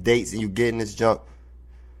getting these dates and you getting this junk,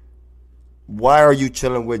 why are you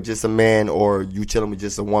chilling with just a man or you chilling with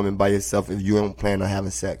just a woman by yourself if you don't plan on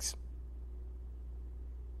having sex?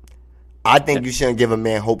 I think you shouldn't give a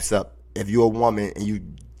man hopes up if you're a woman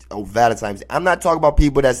and Valentine's Day. I'm not talking about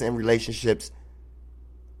people that's in relationships.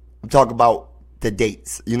 I'm talking about the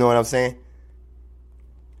dates. You know what I'm saying?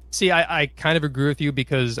 See, I kind of agree with you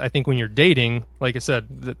because I think when you're dating, like I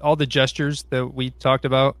said, all the gestures that we talked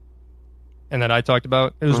about and that I talked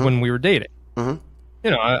about, it was when we were dating. Mm-hmm.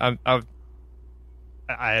 You know, I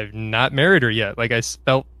have not married her yet. Like I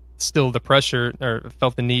felt still the pressure or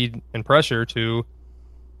felt the need and pressure to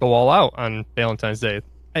go all out on Valentine's Day.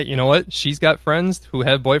 Hey, you know what? She's got friends who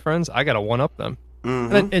have boyfriends. I got to one-up them.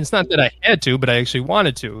 Mm-hmm. And it's not that I had to, but I actually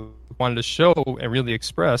wanted to. Wanted to show and really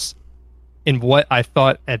express in what I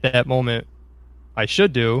thought at that moment I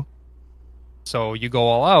should do. So you go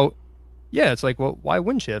all out. Yeah, it's like, well, why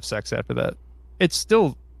wouldn't you have sex after that? It's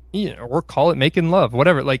still, or call it making love,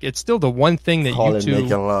 whatever. Like, it's still the one thing that call you it two...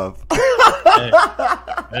 making love. Hey.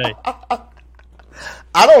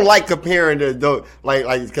 I don't like comparing the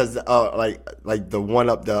because like the one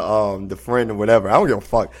up the friend or whatever. I don't give a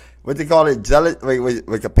fuck. What they call it? Jealous. Wait,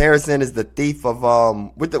 comparison is the thief of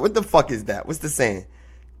What the fuck is that? What's the saying?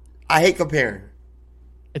 I hate comparing.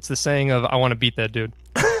 It's the saying of I want to beat that dude.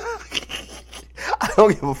 I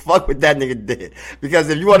don't give a fuck what that nigga did. Because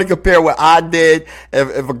if you want to compare what I did,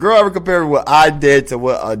 if a girl ever compared what I did to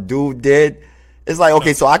what a dude did, it's like,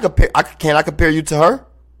 okay, so can I compare you to her?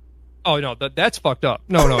 Oh no, that's fucked up.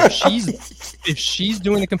 No, if she's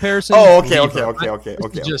doing the comparison. Oh, okay.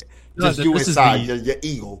 Just you inside your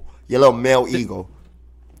ego, your little male ego.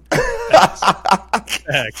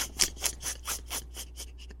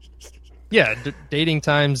 Yeah, dating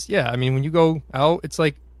times. Yeah, I mean, when you go out, it's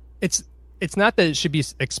like it's not that it should be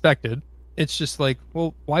expected. It's just like,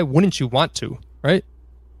 well, why wouldn't you want to, right?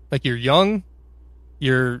 Like, you're young,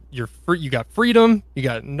 you're free, you got freedom, you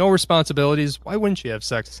got no responsibilities. Why wouldn't you have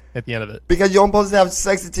sex at the end of it? Because you're supposed to have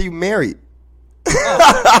sex until you're married.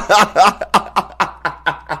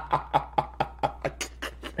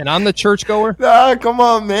 And I'm the churchgoer. Nah, come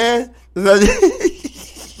on, man.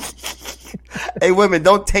 Hey, women,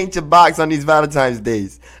 don't taint your box on these Valentine's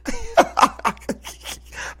days.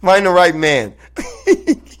 Find the right man.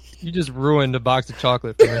 You just ruined a box of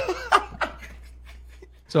chocolate for me.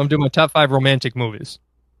 So I'm doing my top 5 romantic movies.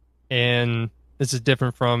 And this is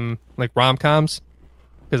different from like rom-coms.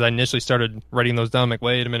 Because I initially started writing those down. I'm like,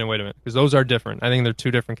 wait a minute. Because those are different. I think they're 2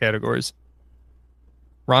 different categories.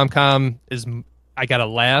 Rom-com is, I gotta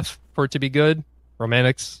laugh for it to be good.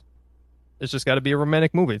 Romantics, it's just gotta be a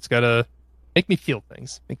romantic movie. It's gotta make me feel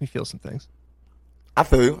things. Make me feel some things. I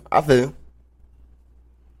feel you.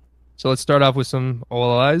 So let's start off with some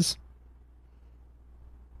OLIs.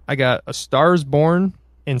 I got A Star is Born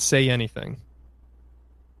and Say Anything.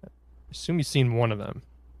 I assume you've seen one of them.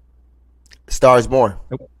 Star is Born.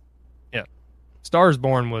 Yeah. Star is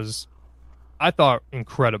Born was, I thought,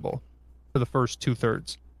 incredible for the first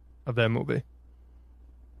 2/3 of that movie.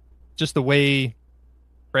 Just the way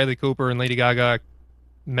Bradley Cooper and Lady Gaga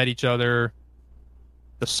met each other.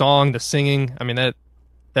 The song, the singing. I mean,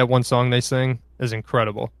 that one song they sing is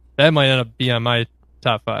incredible. That might end up being on my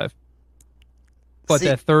top 5. But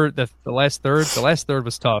that third, the last third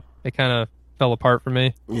was tough. It kind of fell apart for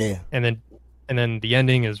me. Yeah. And then the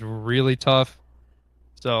ending is really tough.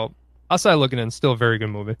 So outside looking in, still a very good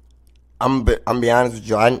movie. I'm be honest with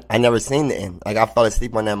you. I never seen the end. Like, I fell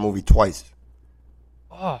asleep on that movie twice.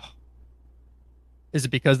 Oh. Is it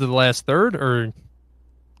because of the last third, or?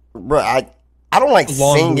 Bro, I don't like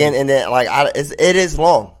singing, movie. And then like it is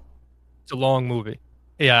long. It's a long movie.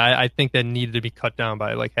 Yeah, I think that needed to be cut down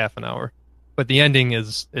by like half an hour. But the ending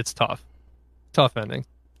it's tough. Tough ending.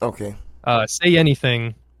 Okay. Say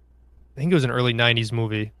Anything, I think it was an early 90s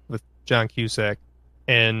movie with John Cusack.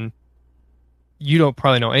 And you don't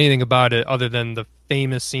probably know anything about it other than the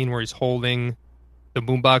famous scene where he's holding the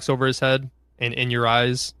boombox over his head and In Your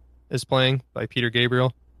Eyes is playing by Peter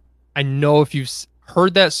Gabriel. I know if you've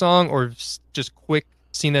heard that song or just quick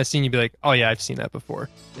seen that scene, you'd be like, oh yeah, I've seen that before.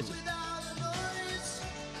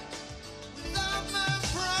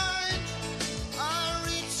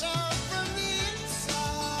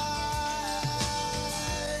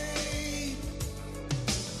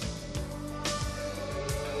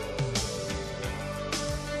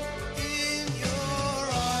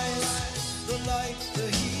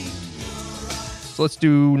 So let's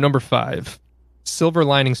do number 5. Silver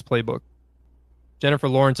Linings Playbook. Jennifer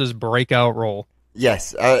Lawrence's breakout role.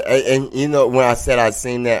 Yes, and you know, when I said I'd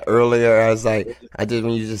seen that earlier, I was like,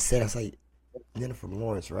 when you just said, I was like, Jennifer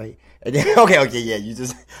Lawrence, right? And then, okay, yeah,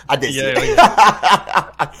 I did see it.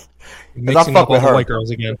 Yeah. Mixing up all the white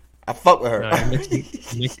girls again. I fuck with her. No,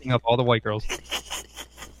 mixing up all the white girls.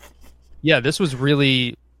 Yeah, this was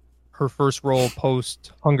really her first role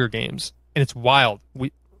post Hunger Games, and it's wild.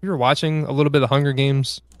 We were watching a little bit of Hunger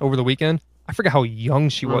Games over the weekend. I forget how young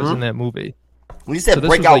she was in that movie. When you said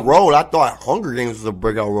breakout role, I thought Hunger Games was a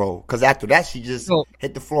breakout role. Because after that, she just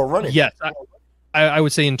hit the floor running. Yes. I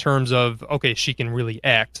would say in terms of, okay, she can really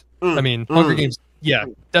act. I mean, Hunger Games, yeah,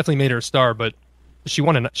 definitely made her a star, but she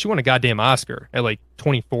won a goddamn Oscar at like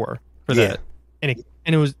 24 for that. And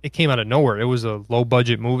it came out of nowhere. It was a low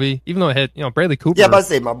budget movie, even though it had, Bradley Cooper. Yeah, I'm about to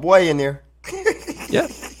say, my boy in there. Yeah.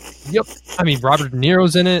 Yep. I mean, Robert De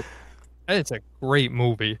Niro's in it. It's a great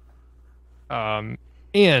movie. And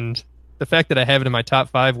the fact that I have it in my top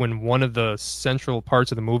 5 when one of the central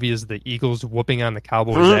parts of the movie is the Eagles whooping on the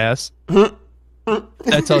Cowboys' ass.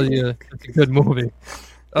 That tells you it's a good movie.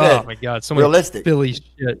 Oh my God. So realistic. Philly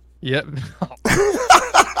shit. Yep.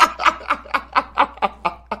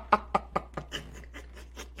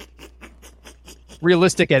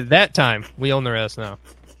 Realistic at that time. We own their ass now.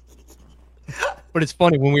 But it's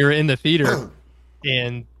funny when we were in the theater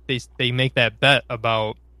and they make that bet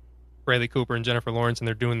about Bradley Cooper and Jennifer Lawrence and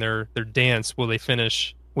they're doing their dance. Will they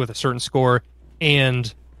finish with a certain score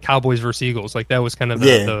and Cowboys versus Eagles? Like that was kind of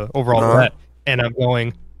the overall bet. And I'm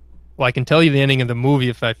going, Well, I can tell you the ending of the movie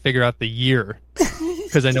if I figure out the year,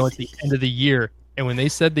 because I know it's the end of the year. And when they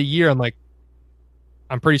said the year, I'm like,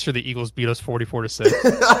 I'm pretty sure the Eagles beat us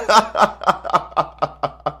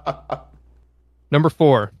 44-6. Number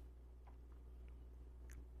 4,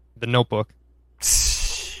 The Notebook.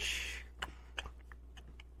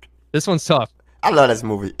 This one's tough. I love this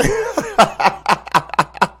movie. I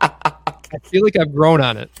feel like I've grown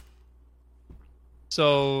on it.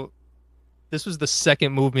 So, this was the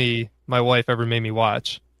second movie my wife ever made me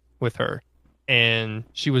watch with her. And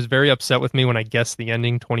she was very upset with me when I guessed the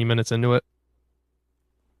ending 20 minutes into it.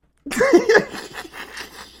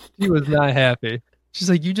 She was not happy. She's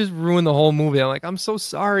like, you just ruined the whole movie. I'm like, I'm so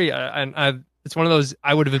sorry. It's one of those,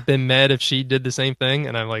 I would have been mad if she did the same thing.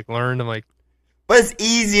 And I like learned, I'm like. But it's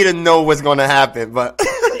easy to know what's going to happen. But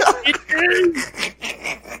it is.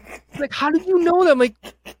 Like, how did you know that? I'm like,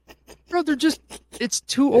 bro, it's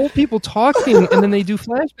two old people talking and then they do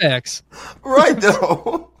flashbacks. Right,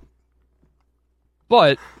 though.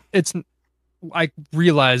 But I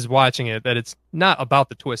realized watching it that it's not about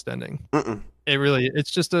the twist ending. Mm-mm.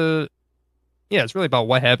 It's just it's really about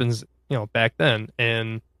what happens, back then.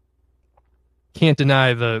 And can't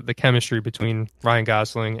deny the chemistry between Ryan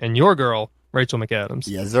Gosling and your girl, Rachel McAdams.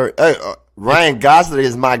 Yes, sir. Hey, Ryan Gosling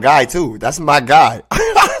is my guy, too. That's my guy.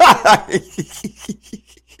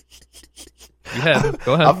 Yeah,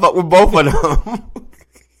 go ahead. I fuck with both of them.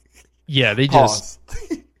 Yeah, they Pause.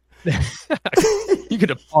 You could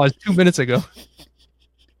have paused 2 minutes ago.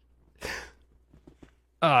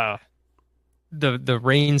 The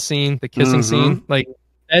rain scene, the kissing scene, like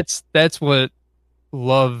that's what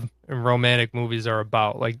love and romantic movies are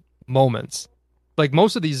about. Like moments. Like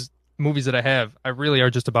most of these movies that I really are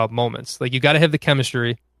just about moments. Like you got to have the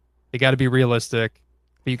chemistry, they got to be realistic,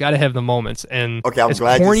 but you got to have the moments. And okay, I'm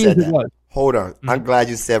glad you said that. Hold on, I'm glad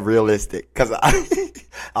you said realistic because I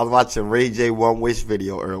was watching Ray J One Wish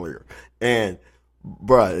video earlier, and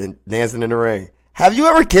bruh, Dancing in the Rain. Have you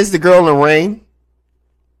ever kissed a girl in the rain?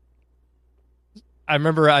 I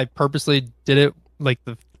remember I purposely did it like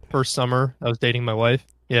the first summer I was dating my wife.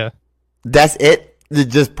 Yeah. That's it? You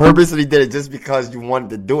just purposely did it just because you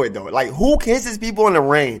wanted to do it, though. Like, who kisses people in the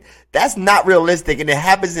rain? That's not realistic, and it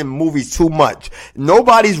happens in movies too much.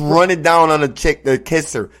 Nobody's running down on a chick to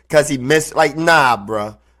kiss her because he missed. Like, nah,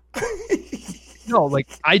 bruh. No, like,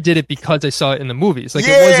 I did it because I saw it in the movies. Like,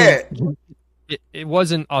 it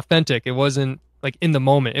wasn't authentic. It wasn't, like, in the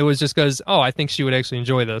moment. It was just because, I think she would actually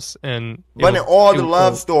enjoy this. But in all the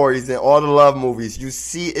love stories and all the love movies, you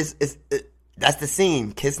see that's the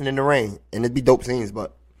scene, kissing in the rain. And it'd be dope scenes,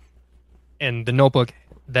 but. And The Notebook,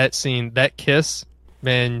 that scene, that kiss,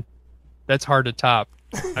 man, that's hard to top.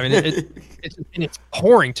 I mean, it's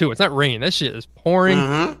pouring, too. It's not raining. That shit is pouring.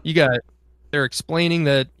 Mm-hmm. They're explaining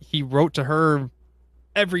that he wrote to her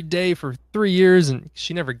every day for 3 years and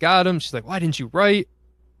she never got him. She's like, why didn't you write?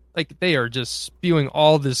 Like, they are just spewing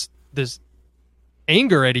all this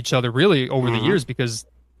anger at each other, really, over the years because.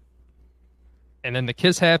 And then the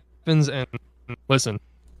kiss happens, and listen,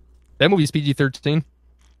 that movie's PG-13.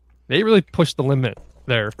 They really pushed the limit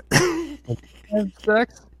there.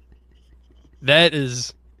 Sex. That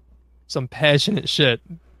is some passionate shit.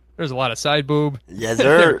 There's a lot of side boob. Yes,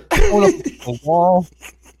 sir. Going up the wall.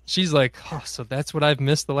 She's like, so that's what I've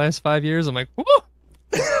missed the last 5 years? I'm like, whoo!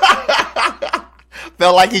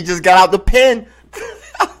 Felt like he just got out the pen.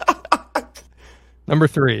 Number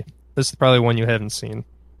 3. This is probably one you haven't seen.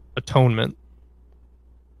 Atonement.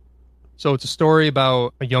 So it's a story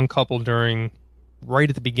about a young couple right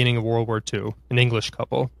at the beginning of World War II, an English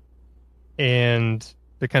couple. And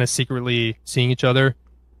they're kind of secretly seeing each other.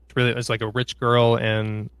 It's like a rich girl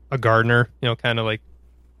and a gardener, kind of like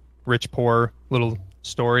rich, poor little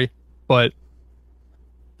story. But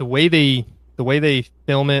the way they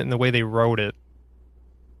film it and the way they wrote it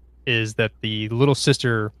is that the little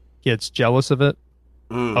sister gets jealous of it,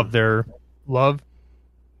 of their love.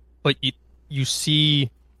 But you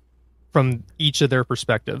see from each of their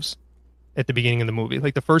perspectives at the beginning of the movie.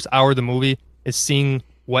 Like the first hour of the movie is seeing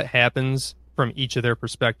what happens from each of their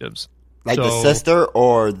perspectives. Like the sister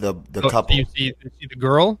or the couple? You see the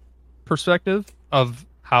girl perspective of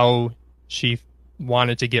how she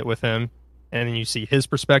wanted to get with him, and then you see his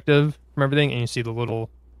perspective from everything, and you see the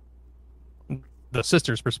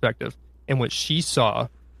sister's perspective. And what she saw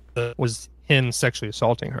was him sexually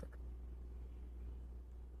assaulting her.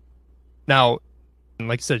 Now,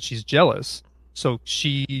 like I said, she's jealous. So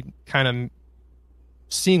she kind of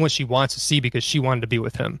seeing what she wants to see because she wanted to be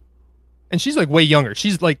with him. And she's like way younger.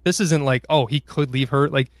 She's like, this isn't like, he could leave her.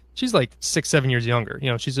 Like she's like 6-7 years younger.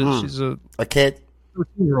 She's a kid,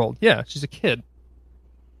 13-year-old. Yeah, she's a kid.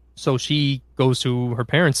 So she goes to her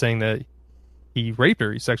parents saying that he raped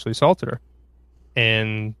her, he sexually assaulted her.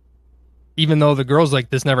 And even though the girl's like,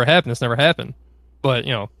 this never happened. But,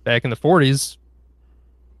 back in the 40s,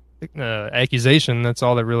 accusation, that's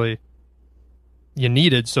all that really you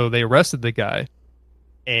needed. So they arrested the guy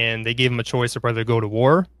and they gave him a choice of whether to go to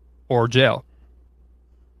war or jail.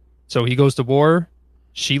 So he goes to war.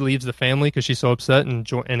 She leaves the family because she's so upset and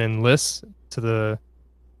enlists to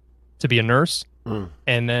be a nurse.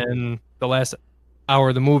 And then the last hour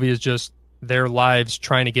of the movie is just their lives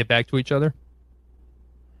trying to get back to each other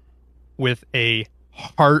with a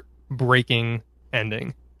heartbreaking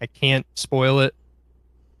ending. I can't spoil it,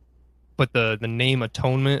 but the name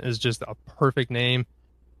Atonement is just a perfect name.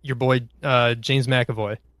 Your boy James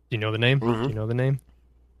McAvoy. Do you know the name? Mm-hmm. Do you know the name?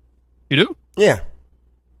 You do? Yeah.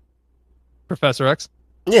 Professor X?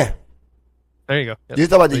 Yeah. There you go. Yep. You're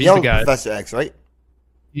talking about the young guy. Professor X, right?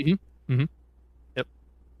 Mm-hmm. Mm-hmm. Yep.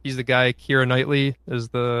 He's the guy. Keira Knightley is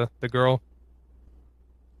the girl.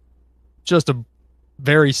 Just a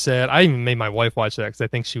very sad. I even made my wife watch that because I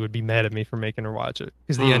think she would be mad at me for making her watch it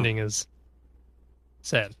because the ending is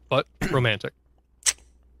sad but romantic.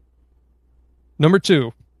 Number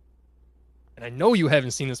 2, and I know you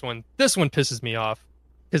haven't seen this one. This one pisses me off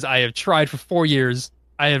because I have tried for 4 years.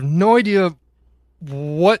 I have no idea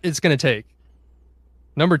what it's going to take.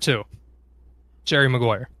 Number 2, Jerry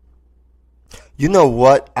Maguire. You know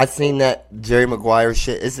what? I seen that Jerry Maguire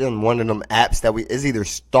shit. It's in one of them apps that it's either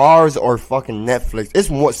Stars or fucking Netflix.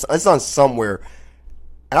 It's on somewhere.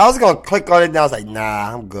 And I was gonna click on it and I was like,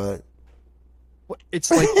 nah, I'm good.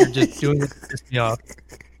 It's like you're just doing it to piss me off.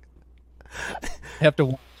 I have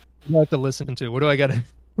to listen to. What do I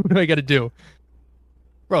gotta do?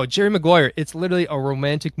 Bro, Jerry Maguire, it's literally a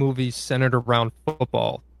romantic movie centered around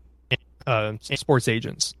football and sports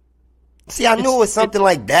agents. See, I knew it was something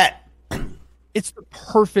like that. It's the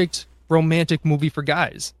perfect romantic movie for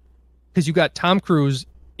guys. Because you got Tom Cruise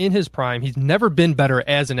in his prime. He's never been better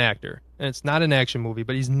as an actor. And it's not an action movie,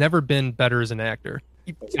 but he's never been better as an actor.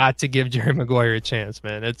 You've got to give Jerry Maguire a chance,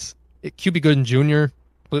 man. Cuba Gooding Jr.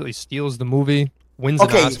 completely steals the movie, wins an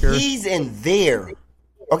Oscar. Okay, he's in there.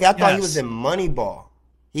 Okay, I thought he was in Moneyball.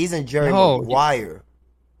 He's in Jerry Maguire.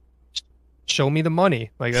 Show me the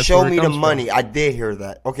money. Like that's Show me the from. money. I did hear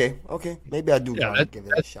that. Okay. Maybe I do gotta give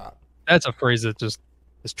it a shot. That's a phrase that just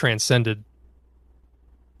has transcended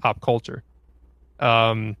pop culture.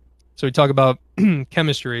 So we talk about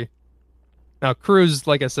chemistry. Now, Cruise,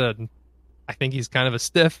 like I said, I think he's kind of a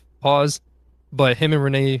stiff, but him and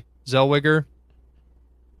Renee Zellweger,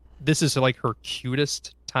 this is like her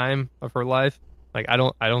cutest time of her life. Like I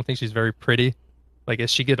don't think she's very pretty. Like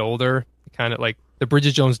as she get older, kind of like the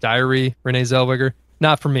Bridget Jones Diary, Renee Zellweger,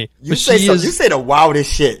 not for me. You say the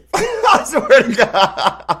wildest shit. I swear to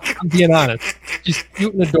God. I'm being honest. She's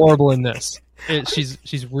cute and adorable in this.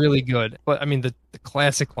 She's really good. But I mean the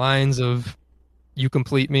classic lines of "You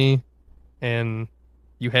complete me" and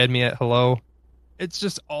 "You had me at hello." It's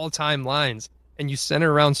just all-time lines. And you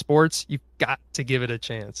center around sports, you've got to give it a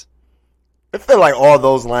chance. I feel like all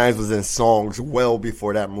those lines was in songs well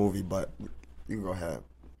before that movie, but you can go ahead.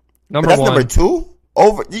 That's number 2?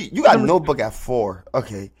 You got Notebook at 4.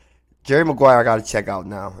 Okay. Jerry Maguire I gotta check out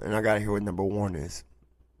now, and I gotta hear what number 1 is.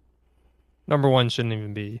 Number 1 shouldn't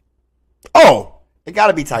even be. Oh! It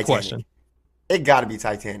gotta be Titanic. Question. It gotta be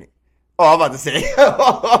Titanic. Oh, I'm about to say.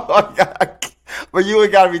 Oh my God. For you,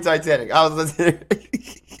 it gotta be Titanic. I was listening.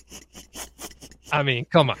 I mean,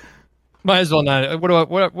 come on. Might as well not.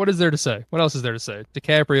 What is there to say? What else is there to say?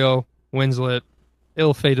 DiCaprio, Winslet,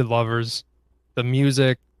 ill-fated lovers, the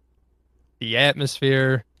music, the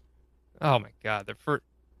atmosphere. Oh my God! The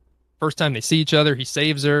first time they see each other, he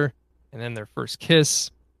saves her, and then their first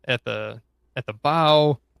kiss at the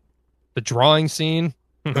bow, the drawing scene.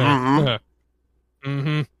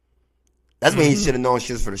 Mm-hmm. That's when he should have known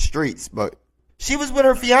she was for the streets, but she was with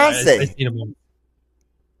her fiance.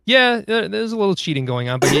 Yeah, there's a little cheating going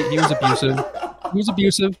on, but he was abusive. He was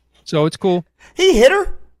abusive, so it's cool. He hit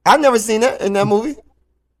her. I've never seen that in that movie.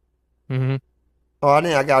 Mm-hmm. Oh,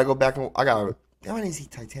 I gotta go back and I didn't see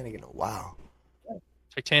Titanic in a while.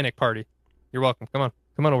 Titanic party. You're welcome. Come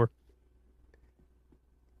on over.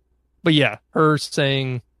 But yeah, her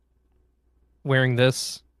saying, wearing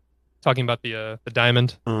this, talking about the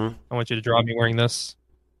diamond. Mm-hmm. I want you to draw me wearing this,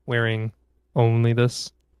 wearing only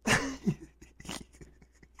this.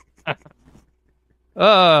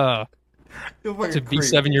 To be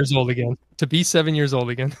 7 years old again.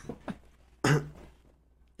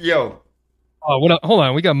 Yo. Oh, hold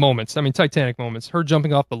on. We got moments. I mean, Titanic moments. Her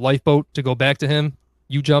jumping off the lifeboat to go back to him.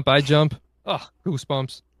 You jump, I jump. Oh,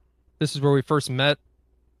 goosebumps. This is where we first met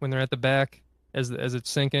when they're at the back. as it's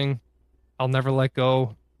sinking. I'll never let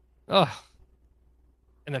go. Ugh.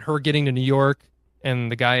 And then her getting to New York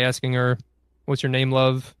and the guy asking her, "What's your name,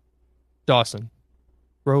 love?" Dawson.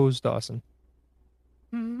 Rose Dawson.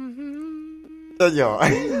 Yo.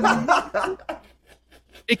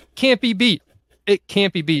 It can't be beat. It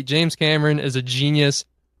can't be beat. James Cameron is a genius.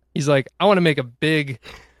 He's like, I want to make a big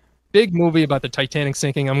movie about the Titanic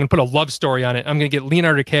sinking. I'm going to put a love story on it. I'm going to get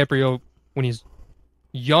Leonardo DiCaprio when he's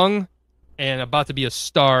young and about to be a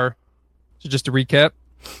star. So just to recap,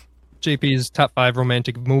 JP's top 5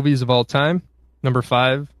 romantic movies of all time. Number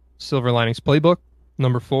 5, Silver Linings Playbook.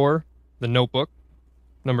 Number 4, The Notebook.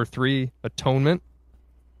 Number 3, Atonement.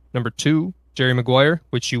 Number 2, Jerry Maguire,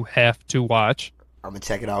 which you have to watch. I'm gonna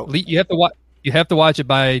check it out. You have to watch. You have to watch it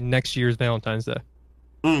by next year's Valentine's Day.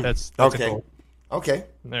 That's okay. A goal. Okay.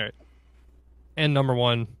 All right. And number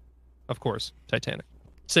 1, of course, Titanic.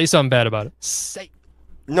 Say something bad about it. Say.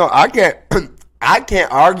 No, I can't. I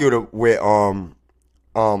can't argue with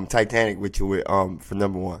Titanic with you with for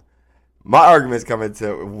number 1. My argument's coming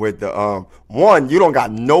to with the one. You don't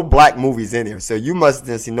got no black movies in here, so you must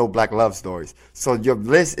have seen no black love stories. So your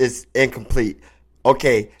list is incomplete.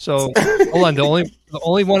 Okay. So hold on. The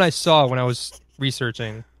only one I saw when I was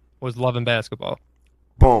researching was Love and Basketball.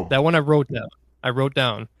 Boom. That one I wrote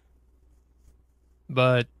down,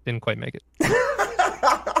 but didn't quite make it.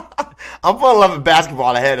 I'm putting Love and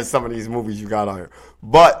Basketball ahead of some of these movies you got on here,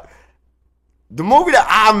 but the movie that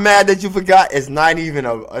I'm mad that you forgot is not even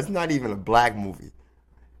a black movie.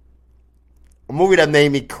 A movie that made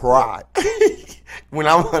me cry. When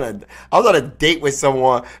I was on a date with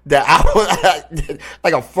someone that I was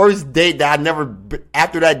like a first date that I never,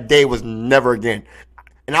 after that day was never again.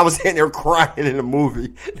 And I was sitting there crying in the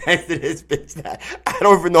movie next to this bitch that I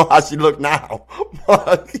don't even know how she looked now. All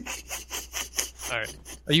right.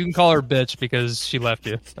 You can call her bitch because she left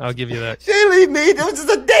you. I'll give you that. She didn't leave me. It was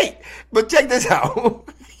just a date. But check this out.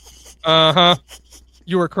 Uh-huh.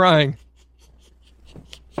 You were crying.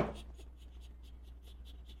 You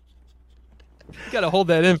gotta hold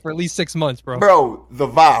that in for at least 6 months, bro. Bro, The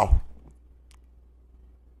Vow.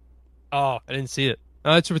 Oh, I didn't see it.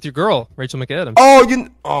 It's with your girl, Rachel McAdams.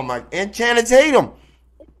 Oh my, and Channing Tatum.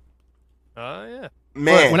 Yeah.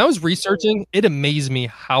 Man. But when I was researching, it amazed me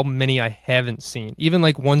how many I haven't seen. Even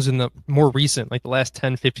like ones in the more recent, like the last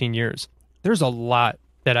 10, 15 years. There's a lot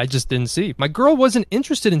that I just didn't see. My girl wasn't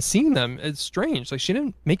interested in seeing them. It's strange. Like, she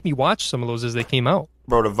didn't make me watch some of those as they came out.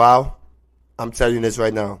 Bro, The Vow, I'm telling you this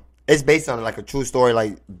right now. It's based on like a true story,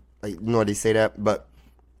 like you know they say that, but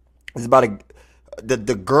it's about the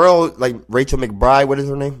girl, like Rachel McBride. What is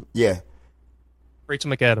her name? Yeah, Rachel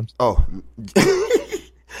McAdams. Oh,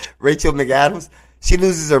 Rachel McAdams. She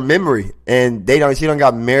loses her memory, and she don't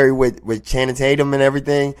got married with Channing Tatum and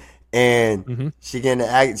everything, and she end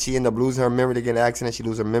up losing her memory. They get in an accident. She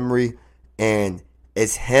loses her memory, and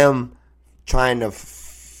it's him trying to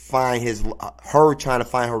find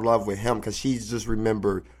her love with him because she's just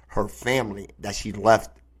remembered her family that she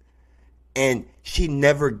left, and she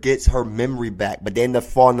never gets her memory back. But they end up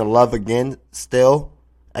falling in love again still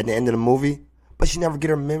at the end of the movie, but she never get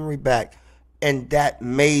her memory back, and that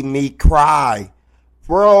made me cry.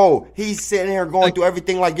 Bro, he's sitting here going through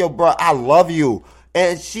everything like, yo, bro, I love you.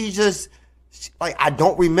 And she just, like, I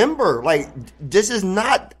don't remember. Like,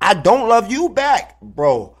 I don't love you back.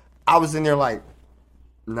 Bro, I was in there like,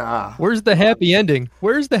 nah. Where's the happy ending?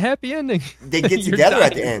 They get together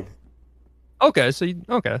at the end. Okay,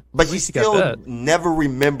 But she still never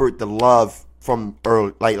remembered the love from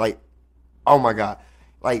early. Like, oh my God.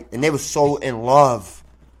 Like, and they were so in love.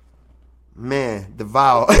 Man, The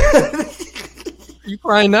Vow. You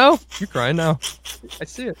crying now? I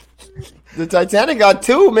see it. The Titanic got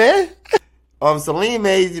 2, man. Celine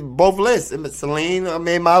made both lists. Celine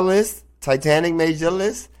made my list. Titanic made your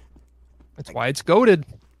list. That's why it's goated.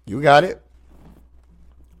 You got it.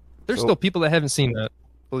 There's still people that haven't seen that,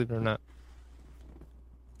 believe it or not.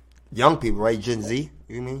 Young people, right? Gen Z,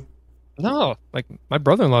 you mean? No, like my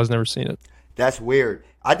brother-in-law's never seen it. That's weird.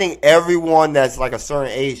 I think everyone that's like a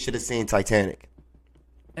certain age should have seen Titanic.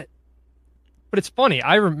 But it's funny.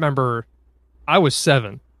 I remember I was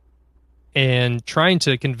 7, and trying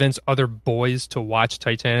to convince other boys to watch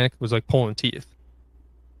Titanic was like pulling teeth.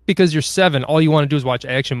 Because you're 7, all you want to do is watch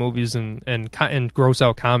action movies and gross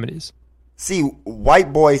out comedies. See,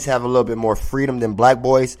 white boys have a little bit more freedom than black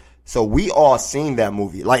boys, so we all seen that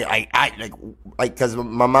movie. Like because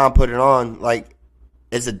my mom put it on. Like,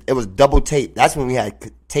 it was double tape. That's when we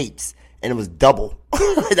had tapes, and it was double.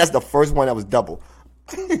 That's the first one that was double.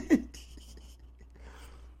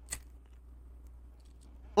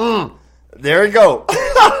 There we go.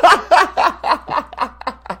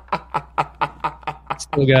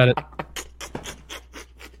 Still got it.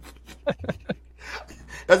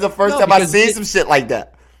 That's the first time I've seen some shit like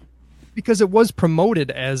that. Because it was promoted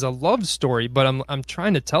as a love story, but I'm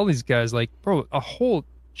trying to tell these guys, like, bro, a whole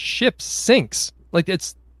ship sinks. Like,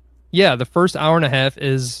 the first hour and a half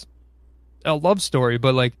is a love story,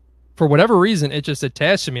 but like for whatever reason it just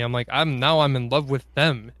attached to me. I'm like, I'm in love with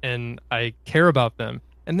them and I care about them.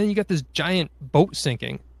 And then you got this giant boat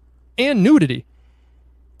sinking and nudity.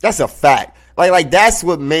 That's a fact. Like that's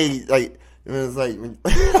what made it was like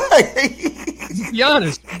to be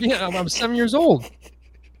honest, yeah, I'm 7 years old.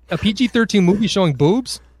 A PG-13 movie showing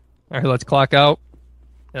boobs? All right, let's clock out.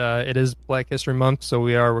 It is Black History Month, so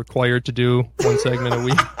we are required to do one segment a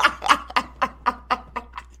week.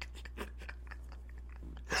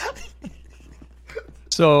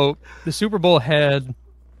 So the Super Bowl had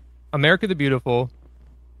America the Beautiful,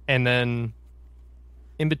 and then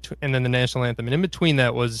the national anthem, and in between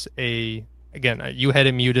that was again, you had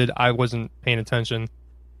it muted. I wasn't paying attention,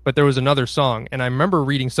 but there was another song, and I remember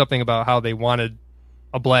reading something about how they wanted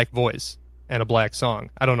a black voice and a black song.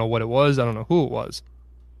 I don't know what it was. I don't know who it was,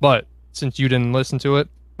 but since you didn't listen to it,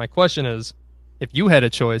 my question is, if you had a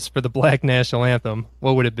choice for the black national anthem,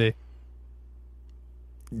 what would it be?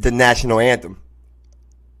 The national anthem.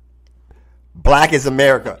 Black is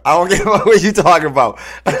America. I don't get what you talking about.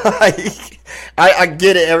 I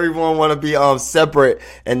get it. Everyone want to be separate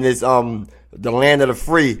in this the land of the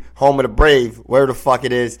free, home of the brave, where the fuck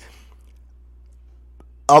it is.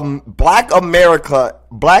 Black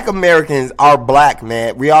Americans are black,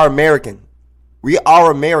 man. We are American. We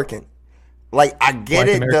are American. Like, I get black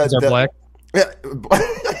it. Americans are black.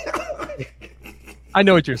 I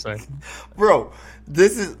know what you're saying, bro.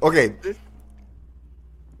 This is okay.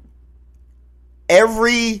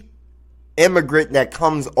 Every immigrant that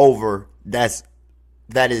comes over that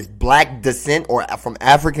is black descent or from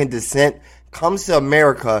African descent comes to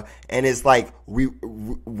America, and it's like we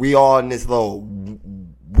all in this little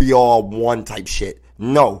we all one type shit.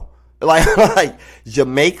 No, like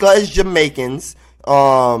Jamaica is Jamaicans.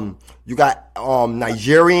 You got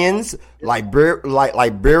Nigerians,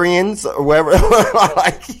 Liberians, or whatever.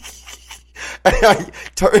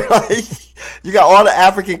 You got all the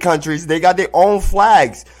African countries. They got their own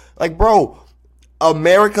flags. Like, bro,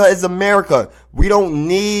 America is America. We don't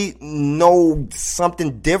need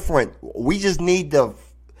something different. We just need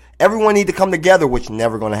everyone need to come together, which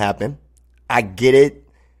never going to happen. I get it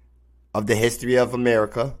of the history of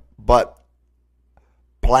America, but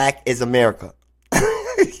black is America.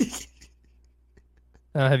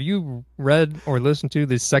 Have you read or listened to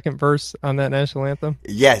the second verse on that national anthem?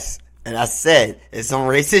 Yes. And I said, it's some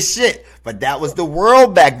racist shit. But that was the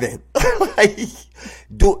world back then.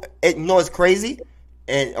 It's crazy?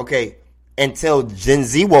 And, okay, until Gen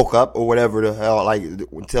Z woke up, or whatever the hell,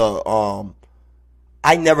 until,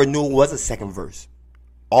 I never knew it was a second verse.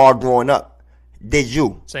 All growing up. Did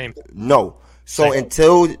you? Same. No. So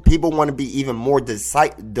until people want to be even more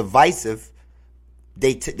divisive,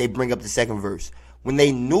 they bring up the second verse. When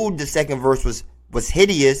they knew the second verse was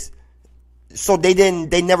hideous, so they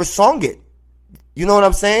never sung it. You know what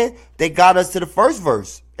I'm saying? They got us to the first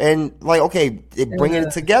verse, and like, okay, they're bringing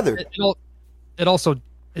it together.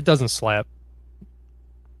 It doesn't slap.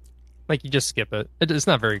 Like, you just skip it. It's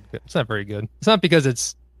not very good. It's not very good. It's not because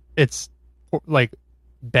it's like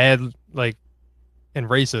bad, like, and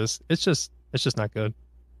racist. It's just not good.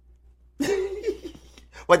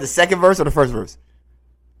 What, the second verse or the first verse?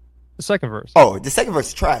 The second verse. Oh, the second verse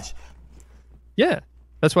is trash. Yeah,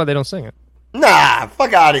 that's why they don't sing it. Nah,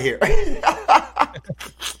 fuck out of here. I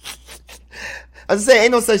was saying,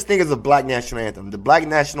 ain't no such thing as a black national anthem. The black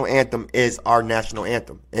national anthem is our national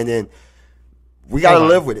anthem, and then we gotta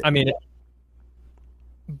live with it. I mean,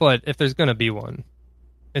 but if there's gonna be one,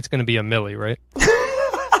 it's gonna be a Millie, right?